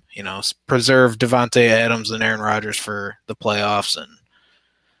them. Preserve Devontae Adams and Aaron Rodgers for the playoffs,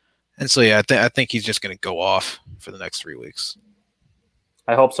 and so yeah, I think he's just going to go off for the next 3 weeks.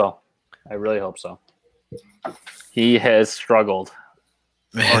 I hope so. I really hope so. He has struggled.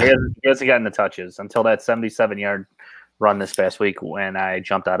 He hasn't gotten the touches until that 77-yard run this past week when I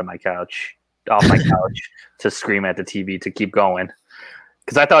jumped off my couch to scream at the TV to keep going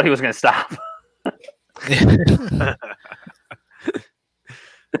because I thought he was going to stop.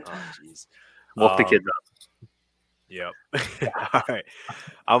 Oh, jeez. Woke the kids up. Yep. All right.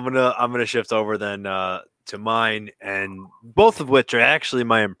 I'm gonna shift over then to mine, and both of which are actually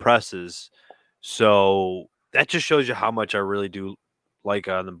my impresses. So that just shows you how much I really do like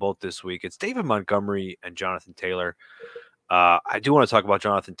them both this week. It's David Montgomery and Jonathan Taylor. I do want to talk about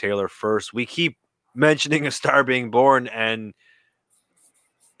Jonathan Taylor first. We keep mentioning a star being born, and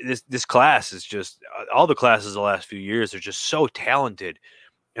this class is just all the classes the last few years are just so talented.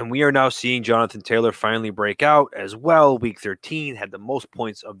 And we are now seeing Jonathan Taylor finally break out as well. Week 13 had the most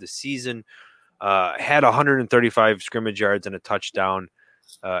points of the season, had 135 scrimmage yards and a touchdown.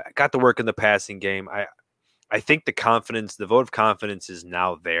 Got to work in the passing game. I think the vote of confidence is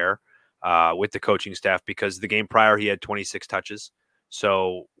now there with the coaching staff because the game prior he had 26 touches.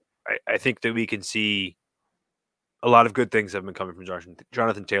 So I think that we can see a lot of good things have been coming from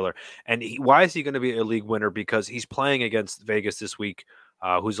Jonathan Taylor. And why is he going to be a league winner? Because he's playing against Vegas this week,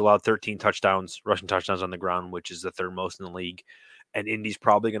 who's allowed 13 rushing touchdowns on the ground, which is the 3rd most in the league. And Indy's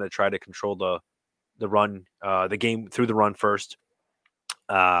probably going to try to control the run, the game through the run first,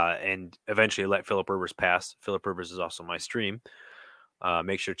 and eventually let Philip Rivers pass. Philip Rivers is also my stream.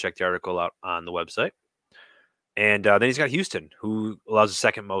 Make sure to check the article out on the website. And then he's got Houston, who allows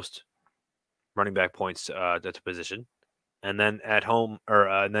the 2nd most running back points at the position. And then at home,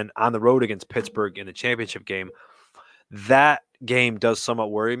 and then on the road against Pittsburgh in the championship game. That game does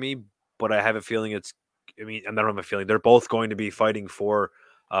somewhat worry me, but I have a feeling I don't have a feeling. They're both going to be fighting for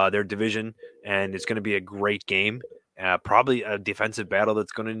their division, and it's going to be a great game. Probably a defensive battle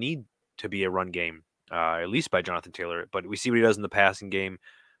that's going to need to be a run game, at least by Jonathan Taylor. But we see what he does in the passing game,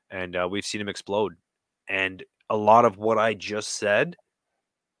 and we've seen him explode. And a lot of what I just said,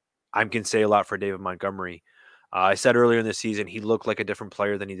 I can say a lot for David Montgomery. I said earlier in the season, he looked like a different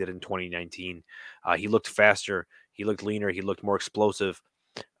player than he did in 2019. He looked faster. He looked leaner. He looked more explosive.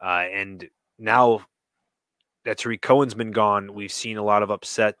 And now that Tariq Cohen's been gone, we've seen a lot of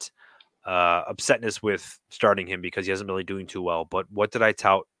upsetness with starting him because he hasn't really doing too well. But what did I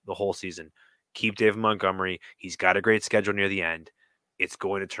tout the whole season? Keep David Montgomery. He's got a great schedule near the end. It's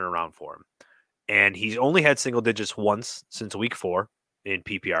going to turn around for him. And he's only had single digits once since week 4 in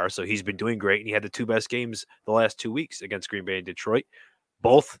PPR. So he's been doing great. And he had the 2 best games the last 2 weeks against Green Bay and Detroit.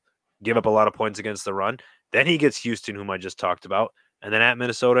 Both give up a lot of points against the run. Then he gets Houston, whom I just talked about, and then at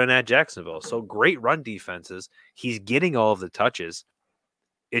Minnesota and at Jacksonville. So great run defenses. He's getting all of the touches.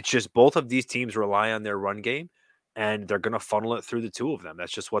 It's just both of these teams rely on their run game, and they're going to funnel it through the 2 of them.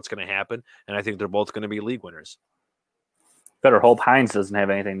 That's just what's going to happen, and I think they're both going to be league winners. Better hope Hines doesn't have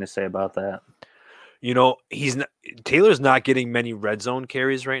anything to say about that. Taylor's not getting many red zone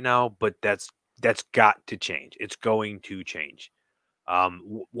carries right now, but that's got to change. It's going to change.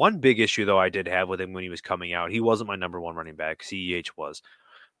 One big issue, though, I did have with him when he was coming out, he wasn't my number 1 running back. CEH was.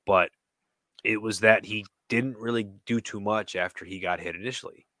 But it was that he didn't really do too much after he got hit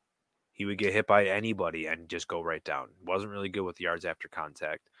initially. He would get hit by anybody and just go right down. Wasn't really good with yards after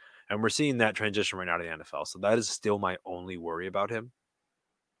contact. And we're seeing that transition right out of the NFL. So that is still my only worry about him.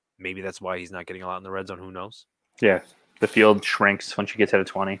 Maybe that's why he's not getting a lot in the red zone. Who knows? Yeah. The field shrinks once you get to the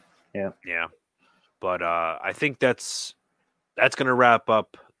 20. Yeah. Yeah. But I think that's going to wrap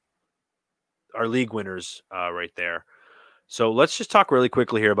up our league winners right there. So let's just talk really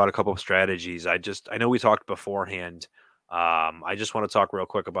quickly here about a couple of strategies. I know we talked beforehand. I just want to talk real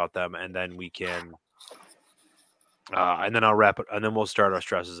quick about them, and then we can, and then I'll wrap it, and then we'll start our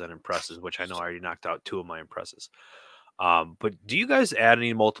stresses and impresses, which I know I already knocked out 2 of my impresses. But do you guys add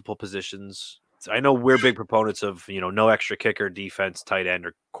any multiple positions? I know we're big proponents of, no extra kicker, defense, tight end,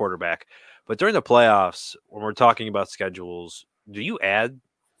 or quarterback. But during the playoffs, when we're talking about schedules, do you add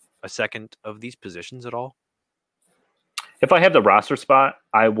a second of these positions at all? If I have the roster spot,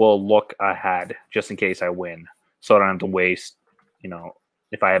 I will look ahead just in case I win, so I don't have to waste,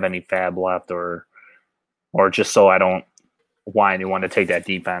 if I have any fab left, or just so I don't want anyone to take that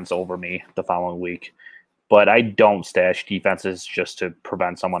defense over me the following week. But I don't stash defenses just to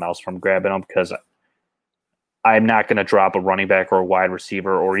prevent someone else from grabbing them, because I'm not going to drop a running back or a wide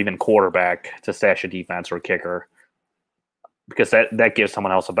receiver or even quarterback to stash a defense or a kicker, because that gives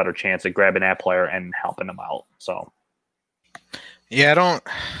someone else a better chance at grabbing that player and helping them out. So, yeah,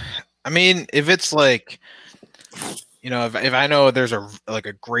 if it's like, if I know there's a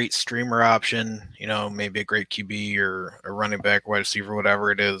great streamer option, maybe a great QB or a running back, wide receiver,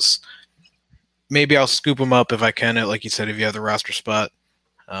 whatever it is, maybe I'll scoop them up if I can. Like you said, if you have the roster spot.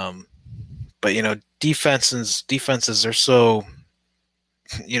 But defenses are so,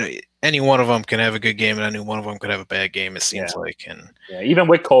 any one of them can have a good game and any one of them could have a bad game. It seems like, and even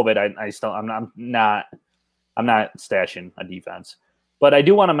with COVID, I'm not stashing a defense. But I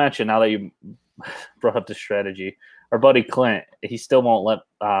do want to mention, now that you brought up the strategy, our buddy Clint, he still won't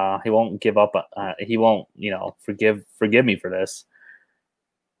he won't give up. He won't, forgive me for this.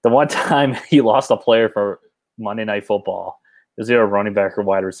 The one time he lost a player for Monday Night Football, is there a running back or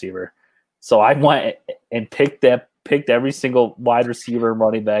wide receiver? So I went and picked every single wide receiver and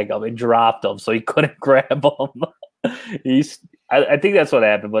running back up and dropped them so he couldn't grab them. I think that's what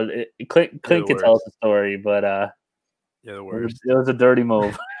happened, but Clint can tell us the story. But the worst. It was a dirty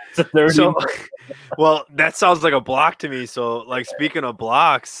move. Well, that sounds like a block to me. So, speaking of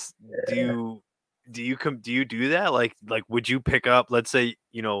blocks, do you do that? Like would you pick up? Let's say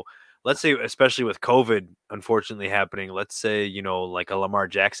especially with COVID unfortunately happening, let's say, like a Lamar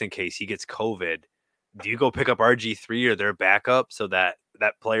Jackson case, he gets COVID. Do you go pick up RG3 or their backup so that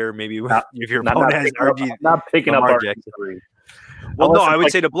player, maybe if your opponent has RG, not picking Lamar up Jackson? RG3. Well, no, I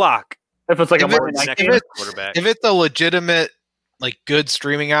would say to block. If it's like quarterback. If it's a legitimate, good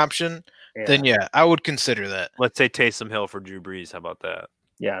streaming option, then I would consider that. Let's say Taysom Hill for Drew Brees. How about that?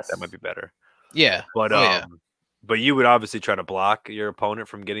 Yes, that might be better. Yeah, but but you would obviously try to block your opponent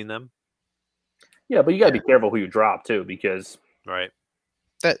from getting them. Yeah, but you got to be careful who you drop too, because right.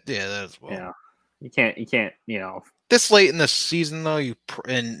 That as well. Yeah, you can't. This late in the season, though,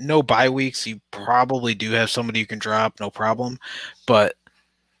 and no bye weeks, you probably do have somebody you can drop, no problem. But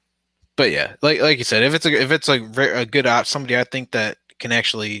yeah, like you said, if it's a good somebody I think that can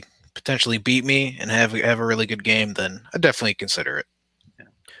actually potentially beat me and have a really good game, then I definitely consider it.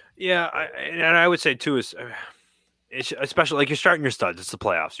 Yeah, and I would say too is especially like you're starting your studs. It's the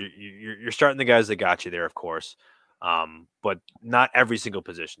playoffs. You're starting the guys that got you there, of course. But not every single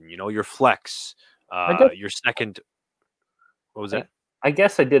position. Your flex, your second. What was it? I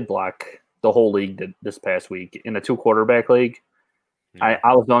guess I did block the whole league this past week in the 2-quarterback league. Yeah.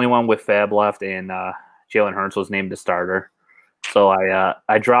 I was the only one with Fab left, and Jalen Hurts was named the starter. So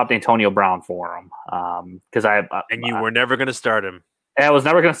I dropped Antonio Brown for him because and you were never going to start him. I was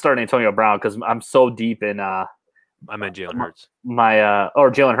never going to start Antonio Brown because I'm so deep in. I meant Jalen Hurts. Or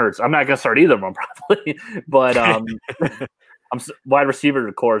Jalen Hurts. I'm not going to start either of them probably, but I'm wide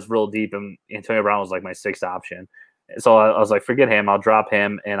receiver core is real deep, and Antonio Brown was like my 6th option. So I was like, forget him. I'll drop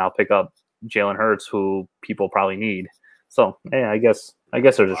him, and I'll pick up Jalen Hurts, who people probably need. So yeah, I guess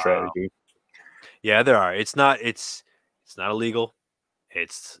there's a strategy. Yeah, there are. It's not illegal.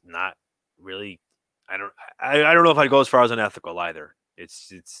 It's not really. I don't know if I'd go as far as unethical either.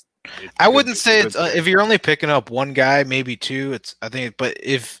 It's I wouldn't say it's if you're only picking up one guy, maybe two. But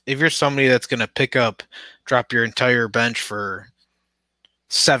if you're somebody that's going to drop your entire bench for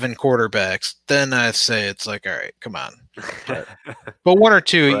 7 quarterbacks, then I'd say it's like, all right, come on. But 1 or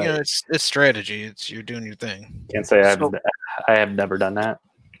 2, right. It's strategy. You're doing your thing. Can't say I have never done that.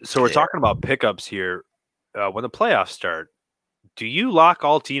 So we're talking about pickups here. When the playoffs start, do you lock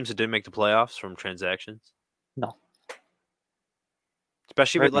all teams that didn't make the playoffs from transactions? No.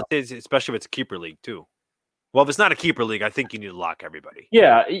 Especially if it's a keeper league too. Well, if it's not a keeper league, I think you need to lock everybody.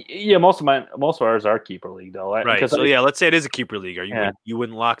 Yeah. Most of ours are keeper league though. Right. So let's say it is a keeper league. You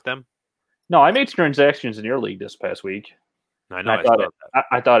wouldn't lock them? No, I made transactions in your league this past week. I know.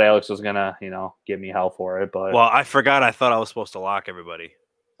 I thought Alex was gonna, give me hell for it, but I forgot. I thought I was supposed to lock everybody.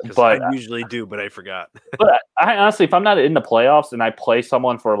 But I usually do, but I forgot. But I honestly, if I'm not in the playoffs and I play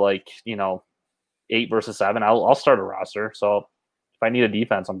someone for 8 versus 7, I'll start a roster. So if I need a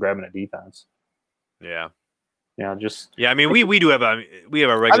defense, I'm grabbing a defense. Yeah. Yeah. I mean, we do have a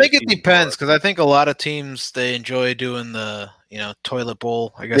regular. I think it depends because I think a lot of teams they enjoy doing the toilet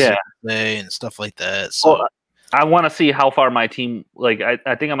bowl, I guess, and stuff like that. So I want to see how far my team. I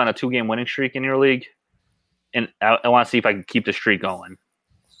think I'm on a 2-game winning streak in your league, and I want to see if I can keep the streak going.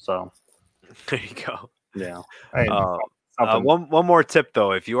 So there you go. Yeah. One more tip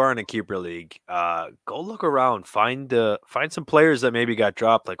though, if you are in a keeper league, go look around, find some players that maybe got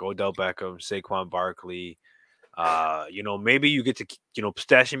dropped, like Odell Beckham, Saquon Barkley. Maybe you get to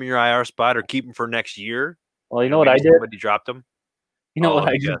stash him in your IR spot or keep him for next year. Well, you know what I did? Somebody dropped him. You know what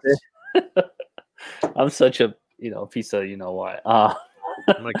I did? I'm such a piece of what. I'm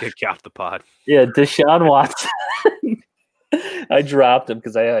gonna kick you off the pod. Yeah, Deshaun Watson. I dropped him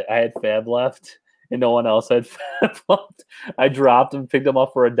because I had Fab left and no one else had Fab left. I dropped him, picked him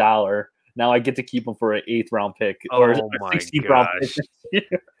up for $1. Now I get to keep him for an 8th round pick or a 16th round pick.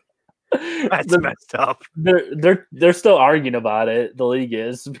 That's messed up. They're still arguing about it. The league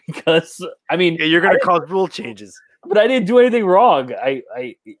is because you're gonna cause rule changes. But I didn't do anything wrong. I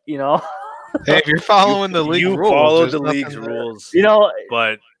Hey, if you're following the league rules, you follow the league's rules.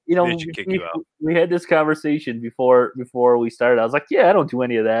 But we had this conversation before we started. I was like, yeah, I don't do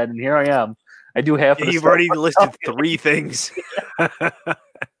any of that, and here I am. I do half. You've already listed 3 things. So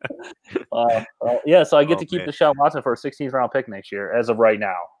I get to keep Deshaun Watson for a 16th round pick next year, as of right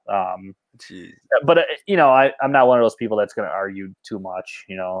now. But I'm not one of those people that's going to argue too much.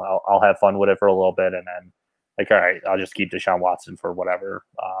 I'll have fun with it for a little bit, and then all right, I'll just keep Deshaun Watson for whatever.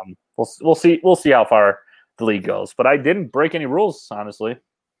 We'll see how far the league goes. But I didn't break any rules, honestly.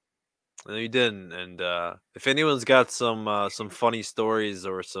 No, you didn't. And if anyone's got some funny stories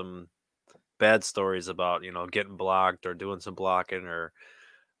or some bad stories about getting blocked or doing some blocking or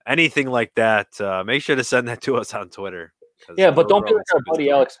anything like that, make sure to send that to us on Twitter. Yeah, but don't be like our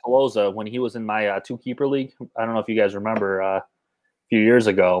buddy Alex Pelosa when he was in my 2-keeper league. I don't know if you guys remember a few years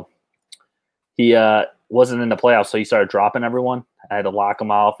ago. He wasn't in the playoffs, so he started dropping everyone. I had to lock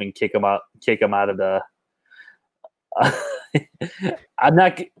him off and kick him out of the. I'm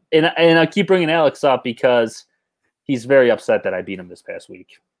not, and I keep bringing Alex up because he's very upset that I beat him this past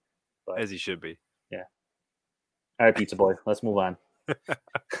week. But, as he should be. Yeah. All right, Pizza Boy. Let's move on.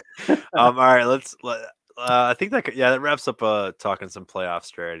 All right. I think that wraps up talking some playoff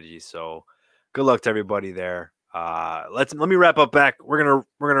strategy. So good luck to everybody there. Let me wrap up back. We're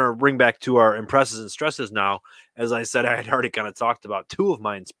gonna bring back to our impresses and stresses now. As I said, I had already kind of talked about 2 of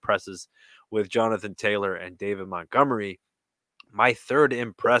my impresses with Jonathan Taylor and David Montgomery. My third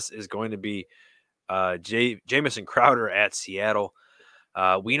impress is going to be Jamison Crowder at Seattle.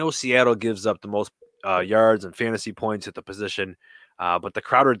 We know Seattle gives up the most yards and fantasy points at the position, but the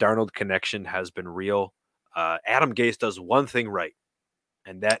Crowder-Darnold connection has been real. Adam Gase does one thing right,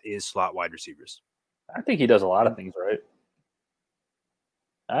 and that is slot wide receivers. I think he does a lot of things right.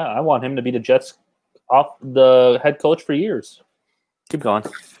 I want him to be the Jets off the head coach for years. Keep going.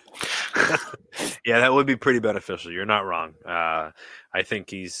 Yeah, that would be pretty beneficial. You're not wrong. I think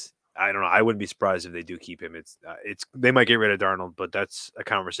he's. I don't know. I wouldn't be surprised if they do keep him. It's they might get rid of Darnold, but that's a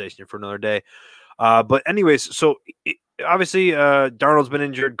conversation for another day. But anyways, so obviously Darnold's been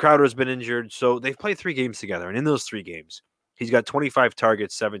injured, Crowder's been injured, so they've played 3 games together, and in those 3 games, he's got 25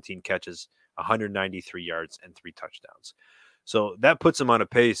 targets, 17 catches, 193 yards, and 3 touchdowns. So that puts him on a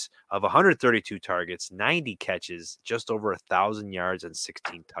pace of 132 targets, 90 catches, just over 1,000 yards, and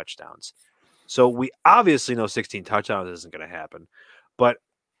 16 touchdowns. So we obviously know 16 touchdowns isn't going to happen. But,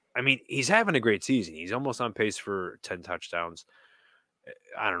 I mean, he's having a great season. He's almost on pace for 10 touchdowns.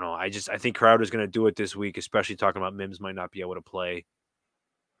 I don't know. I think Crowder's going to do it this week, especially talking about Mims might not be able to play.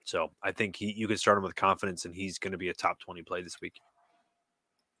 So I think you can start him with confidence, and he's going to be a top 20 play this week.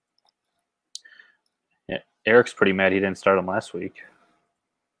 Yeah, Eric's pretty mad he didn't start him last week.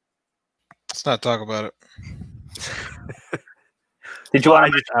 Let's not talk about it. Did you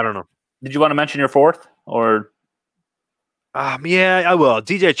want I don't know. Did you want to mention your 4th or? Yeah, I will.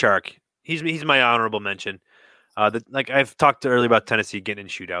 DJ Chark. He's my honorable mention. Like I've talked earlier about Tennessee getting in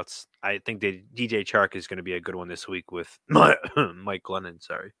shootouts. I think DJ Chark is going to be a good one this week with Mike Glennon.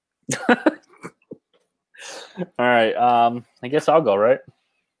 Sorry. All right. I guess I'll go, right?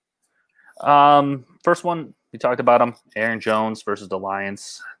 First one, we talked about him. Aaron Jones versus the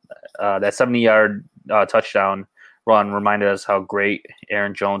Lions. That 70-yard touchdown run reminded us how great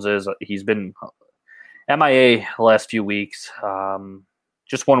Aaron Jones is. He's been MIA the last few weeks.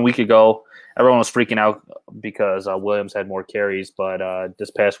 Just 1 week ago, everyone was freaking out because Williams had more carries, but this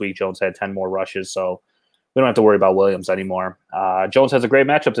past week, Jones had 10 more rushes, so we don't have to worry about Williams anymore. Jones has a great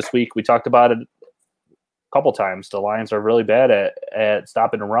matchup this week. We talked about it a couple times. The Lions are really bad at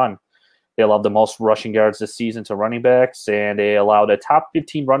stopping the run. They allowed the most rushing yards this season to running backs, and they allowed a top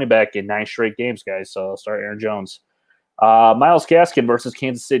 15 running back in 9 straight games, guys. So start Aaron Jones. Myles Gaskin versus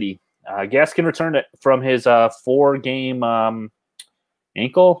Kansas City. Gaskin returned from his 4-game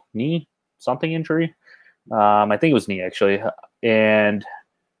ankle, knee, something injury. I think it was knee, actually. And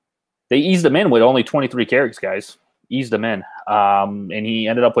they eased him in with only 23 carries, guys. Eased him in. And he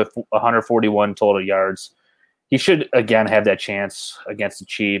ended up with 141 total yards. He should, again, have that chance against the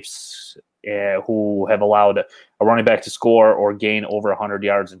Chiefs, who have allowed a running back to score or gain over 100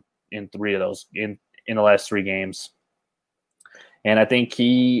 yards in 3 of those in the last 3 games. And I think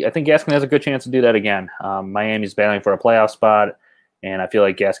Gaskin has a good chance to do that again. Miami's battling for a playoff spot, and I feel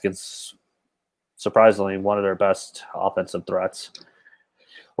like Gaskin's surprisingly one of their best offensive threats.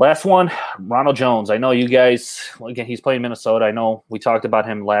 Last one, Ronald Jones. I know you guys, again, he's playing Minnesota. I know we talked about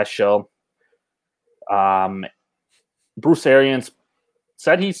him last show. Bruce Arians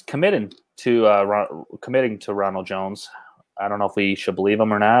said he's committing to Ronald Jones. I don't know if we should believe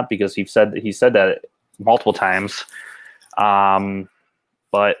him or not because he said that multiple times.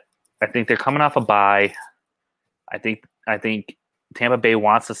 But I think they're coming off a bye. I think Tampa Bay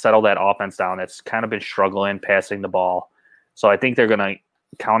wants to settle that offense down. It's kind of been struggling passing the ball. So I think they're going to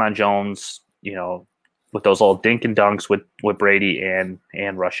count on Jones, with those little dink and dunks with Brady and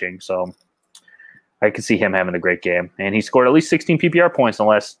rushing. So I can see him having a great game. And he scored at least 16 PPR points in the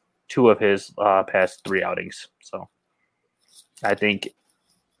last 2 of his past 3 outings. So I think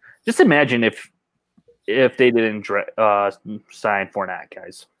just imagine if they didn't sign Fournette,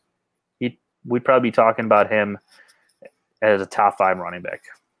 guys. We'd probably be talking about him as a top 5 running back.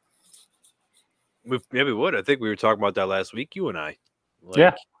 We would. I think we were talking about that last week, you and I.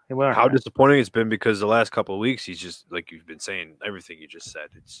 Yeah. How disappointing it's been because the last couple of weeks, he's just, like you've been saying, everything you just said.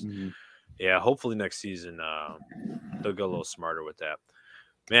 It's Yeah, hopefully next season they'll go a little smarter with that.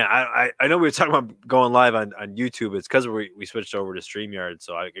 Man, I know we were talking about going live on YouTube. It's because we switched over to StreamYard,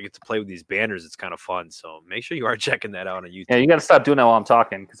 so I get to play with these banners. It's kind of fun. So make sure you are checking that out on YouTube. Yeah, you got to stop doing that while I'm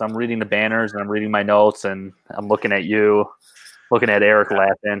talking because I'm reading the banners and I'm reading my notes and I'm looking at you, looking at Eric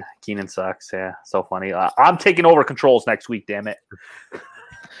laughing. Keenan sucks. Yeah, so funny. I'm taking over controls next week, damn it. All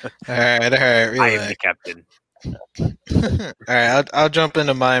right. Really. I am the captain. All right, I'll jump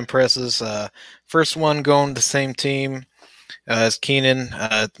into my impresses. First one going the same team as Keenan.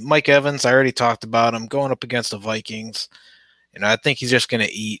 Mike Evans, I already talked about him going up against the Vikings. I think he's just going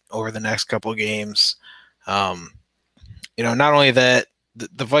to eat over the next couple of games. Not only that,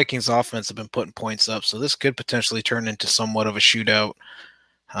 the Vikings offense have been putting points up, so this could potentially turn into somewhat of a shootout.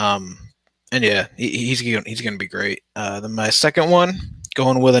 And yeah, he's going to be great. Then my second one,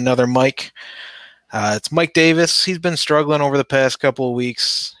 going with another Mike. It's Mike Davis. He's been struggling over the past couple of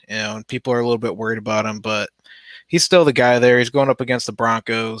weeks, and people are a little bit worried about him, but he's still the guy there. He's going up against the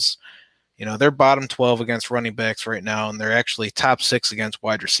Broncos. they're bottom 12 against running backs right now, and they're actually top 6 against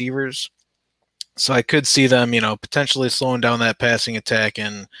wide receivers. So I could see them, potentially slowing down that passing attack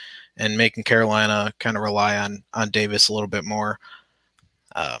and making Carolina kind of rely on Davis a little bit more.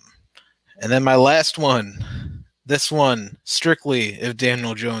 And then my last one, this one strictly if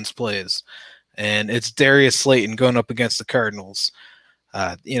Daniel Jones plays, and it's Darius Slayton going up against the Cardinals.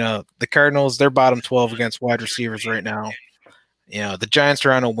 The Cardinals, they're bottom 12 against wide receivers right now. The Giants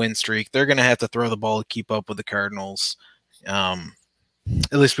are on a win streak. They're going to have to throw the ball to keep up with the Cardinals. At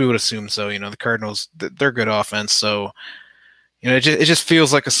least we would assume so. The Cardinals, they're good offense. So, it just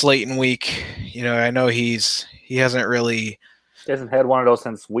feels like a Slayton week. I know he hasn't really. He hasn't had one of those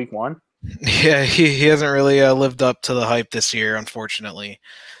since week 1. Yeah, he hasn't really lived up to the hype this year, unfortunately.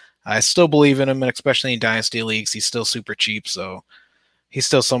 I still believe in him, and especially in dynasty leagues, he's still super cheap. So he's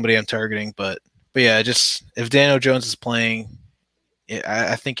still somebody I'm targeting. But yeah, just if Daniel Jones is playing,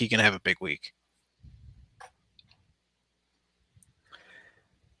 I think he can have a big week.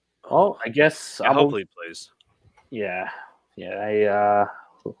 Oh, I guess hopefully he plays. Yeah.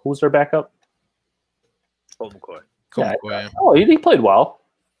 Who's their backup? Colt McCoy. Oh, he played well.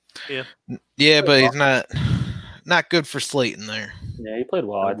 Yeah, but he's not good for Slayton there. Yeah, he played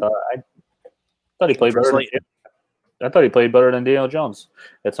well. I thought he played better. I thought he played better than Daniel Jones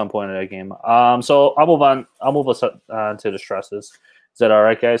at some point in that game. So I'll move on. I'll move us on to the stresses. Is that all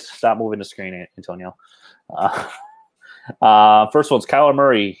right, guys? Stop moving the screen, Antonio. First one's Kyler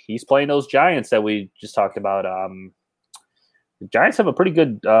Murray. He's playing those Giants that we just talked about. The Giants have a pretty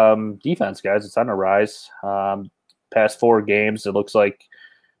good defense, guys. It's on the rise. Past 4 games, it looks like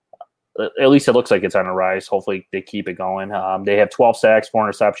it's on a rise. Hopefully they keep it going. They have 12 sacks, 4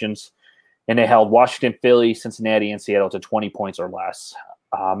 interceptions, and they held Washington, Philly, Cincinnati, and Seattle to 20 points or less.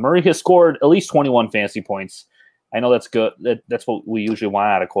 Murray has scored at least 21 fantasy points. I know that's good. That's what we usually want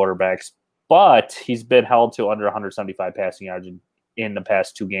out of quarterbacks, but he's been held to under 175 passing yards in the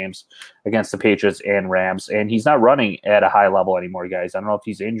past 2 games against the Patriots and Rams, and he's not running at a high level anymore, guys. I don't know if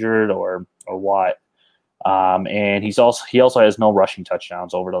he's injured or what. And he also has no rushing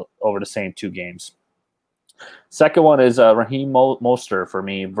touchdowns over the same 2 games. Second one is Raheem Mostert for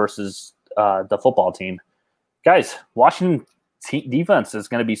me versus the football team. Guys, Washington defense is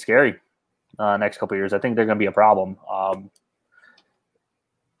going to be scary next couple of years. I think they're going to be a problem.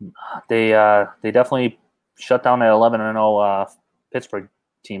 They definitely shut down that 11-0 Pittsburgh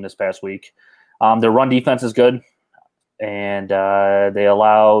team this past week. Their run defense is good, and they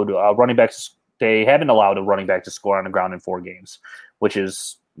allowed running backs. They haven't allowed a running back to score on the ground in 4 games, which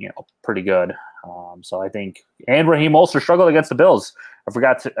is pretty good. So I think, and Raheem Mostert struggled against the Bills. I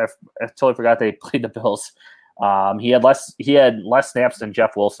totally forgot they played the Bills. He had less snaps than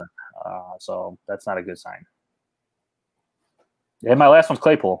Jeff Wilson, so that's not a good sign. And my last one's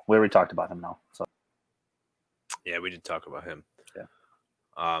Claypool. We already talked about him now. So yeah, we did talk about him.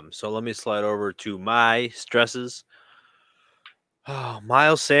 Yeah. So let me slide over to my stresses. Oh,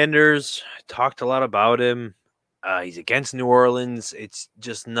 Miles Sanders, talked a lot about him. He's against New Orleans. It's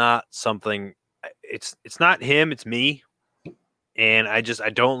just not something. It's not him. It's me. And I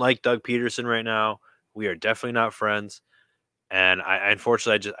don't like Doug Peterson right now. We are definitely not friends. And I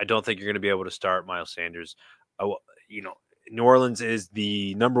unfortunately, I don't think you're going to be able to start Miles Sanders. New Orleans is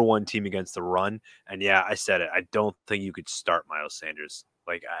the number 1 team against the run. And yeah, I said it. I don't think you could start Miles Sanders.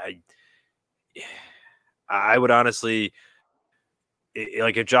 Like I would honestly.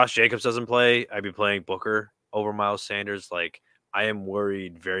 Like if Josh Jacobs doesn't play, I'd be playing Booker over Miles Sanders. Like I am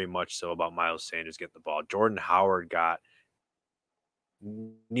worried very much so about Miles Sanders getting the ball. Jordan Howard got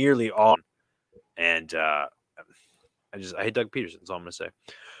nearly all, and I hate Doug Peterson. That's all I'm gonna say.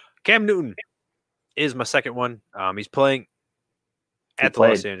 Cam Newton is my second one. He's playing at the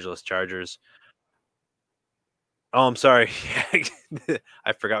Los Angeles Chargers. Oh, I'm sorry.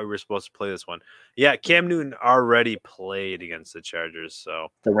 I forgot we were supposed to play this one. Yeah, Cam Newton already played against the Chargers, so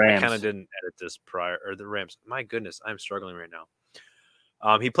the Rams. I kind of didn't edit this prior, or the Rams. My goodness, I'm struggling right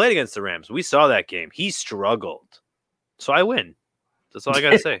now. He played against the Rams. We saw that game. He struggled, so I win. That's all I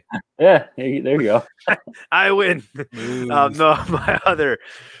gotta say. Yeah, there you go. I win. No, my other.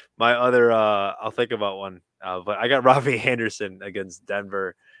 I'll think about one. But I got Robbie Anderson against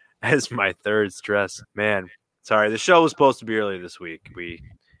Denver as my third stress. Man. Sorry, the show was supposed to be earlier this week. We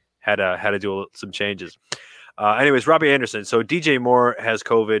had to do some changes. Anyways, Robbie Anderson. So DJ Moore has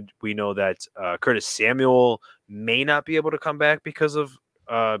COVID. We know that Curtis Samuel may not be able to come back because of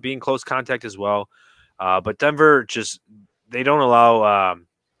being close contact as well. But Denver they don't allow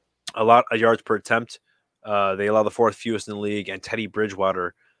a lot of yards per attempt. They allow the 4th fewest in the league, and Teddy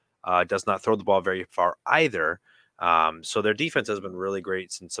Bridgewater does not throw the ball very far either. So their defense has been really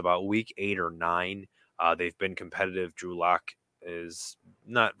great since about week 8 or 9. They've been competitive. Drew Lock is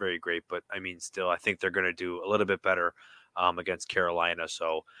not very great, but I mean, still, I think they're going to do a little bit better against Carolina.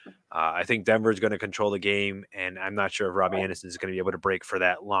 So I think Denver's going to control the game, and I'm not sure if Robbie Anderson is going to be able to break for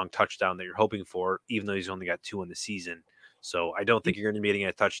that long touchdown that you're hoping for, even though he's only got 2 in the season. So I don't think you're going to be getting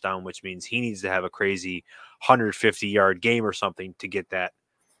a touchdown, which means he needs to have a crazy 150-yard game or something to get that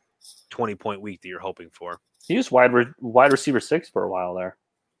 20-point week that you're hoping for. He was wide receiver 6 for a while there.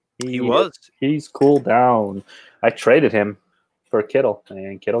 He was. He's cooled down. I traded him for Kittle,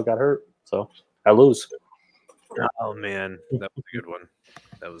 and Kittle got hurt, so I lose. Oh man, that was a good one.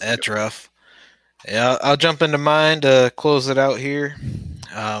 That's rough. Yeah, I'll jump into mine to close it out here.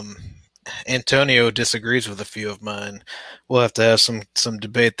 Antonio disagrees with a few of mine. We'll have to have some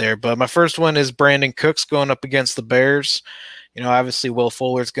debate there. But my first one is Brandon Cooks going up against the Bears. You know, obviously Will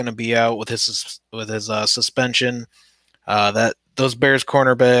Fuller's going to be out with his suspension. That those Bears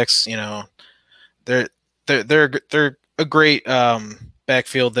cornerbacks, you know, they're a great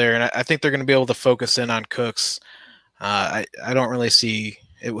backfield there, and I think they're going to be able to focus in on Cooks. I don't really see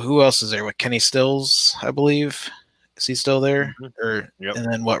who else is there. What, Kenny Stills, I believe. Is he still there? Yep.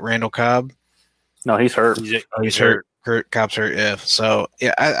 And then what, Randall Cobb? No, he's hurt. He's hurt. Cobb's hurt. Yeah. So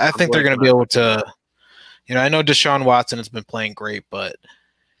yeah, I think they're going to be able to. You know, I know Deshaun Watson has been playing great, but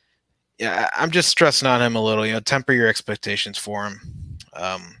yeah, I'm just stressing on him a little. You know, temper your expectations for him.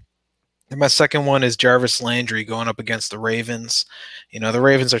 And my second one is Jarvis Landry going up against the Ravens. You know, the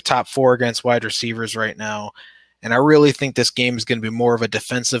Ravens are top 4 against wide receivers right now. And I really think this game is going to be more of a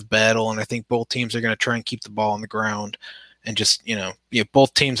defensive battle. And I think both teams are going to try and keep the ball on the ground. And just,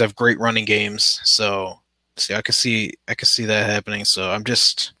 both teams have great running games. So I could see that happening. So I'm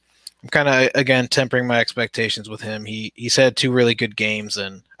kind of, again, tempering my expectations with him. He's had 2 really good games,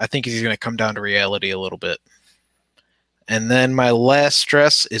 and I think he's going to come down to reality a little bit. And then my last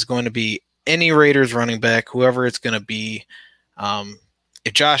stress is going to be any Raiders running back, whoever it's going to be.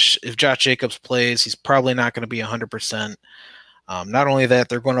 If Josh Jacobs plays, he's probably not going to be 100%. Not only that,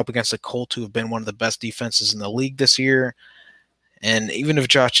 they're going up against the Colts, who have been one of the best defenses in the league this year. And even if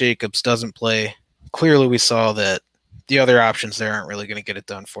Josh Jacobs doesn't play, clearly we saw that the other options there aren't really going to get it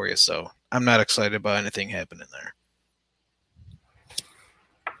done for you. So I'm not excited about anything happening there.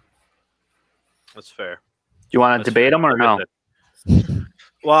 That's fair. You want to debate them or no?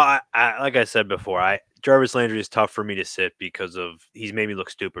 Well, I like I said before, Jarvis Landry is tough for me to sit because he's made me look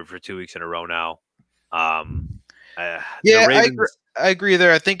stupid for 2 weeks in a row now. I agree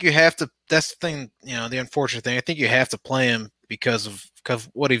there. I think you have to. That's the thing. The unfortunate thing. I think you have to play him because of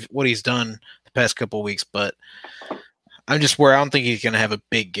what he's done the past couple of weeks. But I'm just where I don't think he's going to have a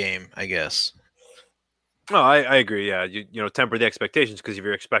big game, I guess. No, I agree. Yeah, you temper the expectations, because if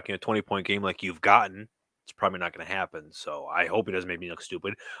you're expecting a 20-point game like you've gotten, it's probably not going to happen. So I hope he doesn't make me look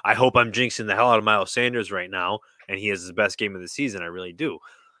stupid. I hope I'm jinxing the hell out of Miles Sanders right now, and he has his best game of the season. I really do.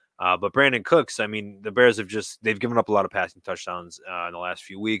 But Brandon Cooks, I mean, the Bears they've given up a lot of passing touchdowns in the last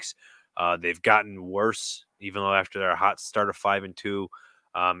few weeks. They've gotten worse, even though after their hot start of 5-2.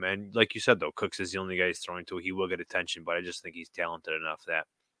 And like you said, though, Cooks is the only guy he's throwing to. He will get attention, but I just think he's talented enough that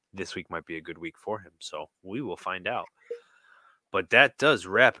this week might be a good week for him. So we will find out. But that does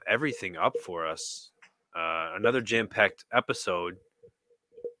wrap everything up for us. Another jam-packed episode.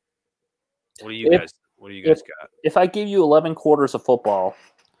 What do you guys got? If I give you 11 quarters of football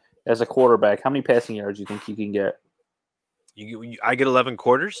as a quarterback, how many passing yards do you think you can get? I get 11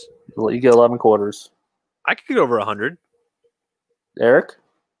 quarters? You get 11 quarters. I could get over 100. Eric?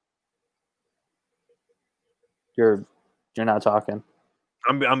 You're not talking.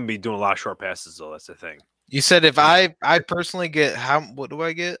 I'm gonna be doing a lot of short passes, though. That's the thing. You said if I personally get what do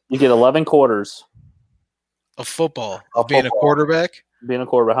I get? You get 11 quarters of football. Of being a quarterback. Being a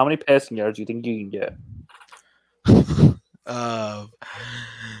quarterback. How many passing yards do you think you can get?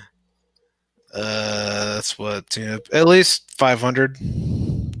 That's what at least 500.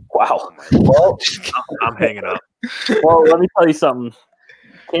 Wow. Well, I'm hanging up. Well, let me tell you something.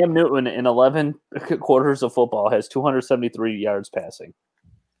 Cam Newton in 11 quarters of football has 273 yards passing.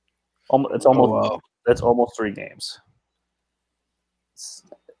 That's almost 3 games.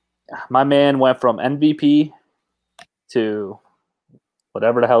 My man went from MVP to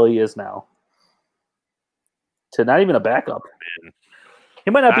whatever the hell he is now to not even a backup.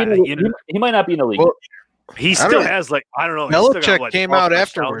 He might not be. He might not be in the league. Well, he still has I don't know. Belichick came out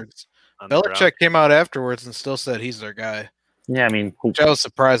afterwards. Belichick came out afterwards and still said he's their guy. Yeah, I mean, which I was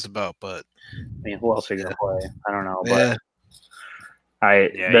surprised about, but who else are you gonna play? I don't know. Yeah.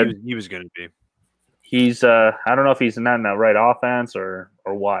 But he was gonna be. He's I don't know if he's not in the right offense or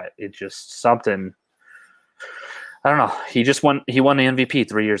what. It's just something. I don't know. He just won. He won the MVP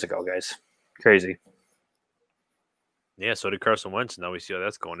 3 years ago, guys. Crazy. Yeah, so did Carson Wentz. Now we see how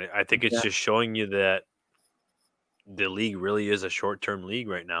that's going. I think it's just showing you that the league really is a short-term league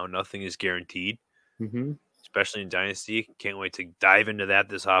right now. Nothing is guaranteed, especially in Dynasty. Can't wait to dive into that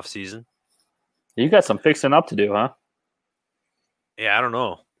this offseason. You got some fixing up to do, huh? Yeah, I don't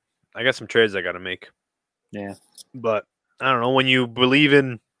know. I got some trades I got to make. Yeah. But I don't know. When you believe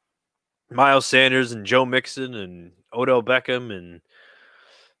in Miles Sanders and Joe Mixon and Odell Beckham and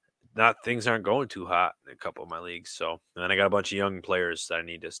things aren't going too hot in a couple of my leagues. So, and then I got a bunch of young players that I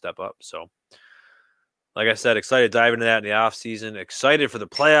need to step up. So, like I said, excited to dive into that in the offseason. Excited for the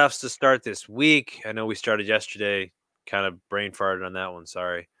playoffs to start this week. I know we started yesterday, kind of brain farted on that one.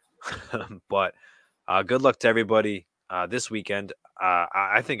 Sorry. But good luck to everybody this weekend.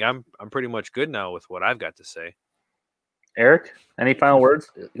 I think I'm pretty much good now with what I've got to say. Eric, any final words?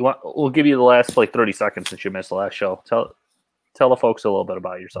 We'll give you the last 30 seconds since you missed the last show. Tell the folks a little bit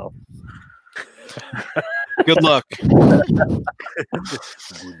about yourself. Good luck. Good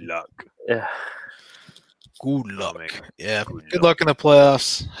luck. Yeah. Good luck. Yeah. Good luck in the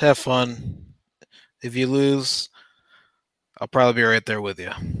playoffs. Have fun. If you lose, I'll probably be right there with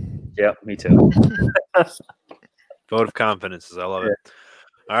you. Yeah, me too. Vote of confidence. I love it.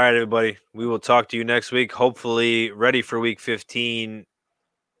 All right, everybody. We will talk to you next week. Hopefully ready for week 15,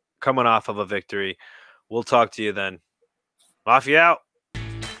 coming off of a victory. We'll talk to you then. Mafia out.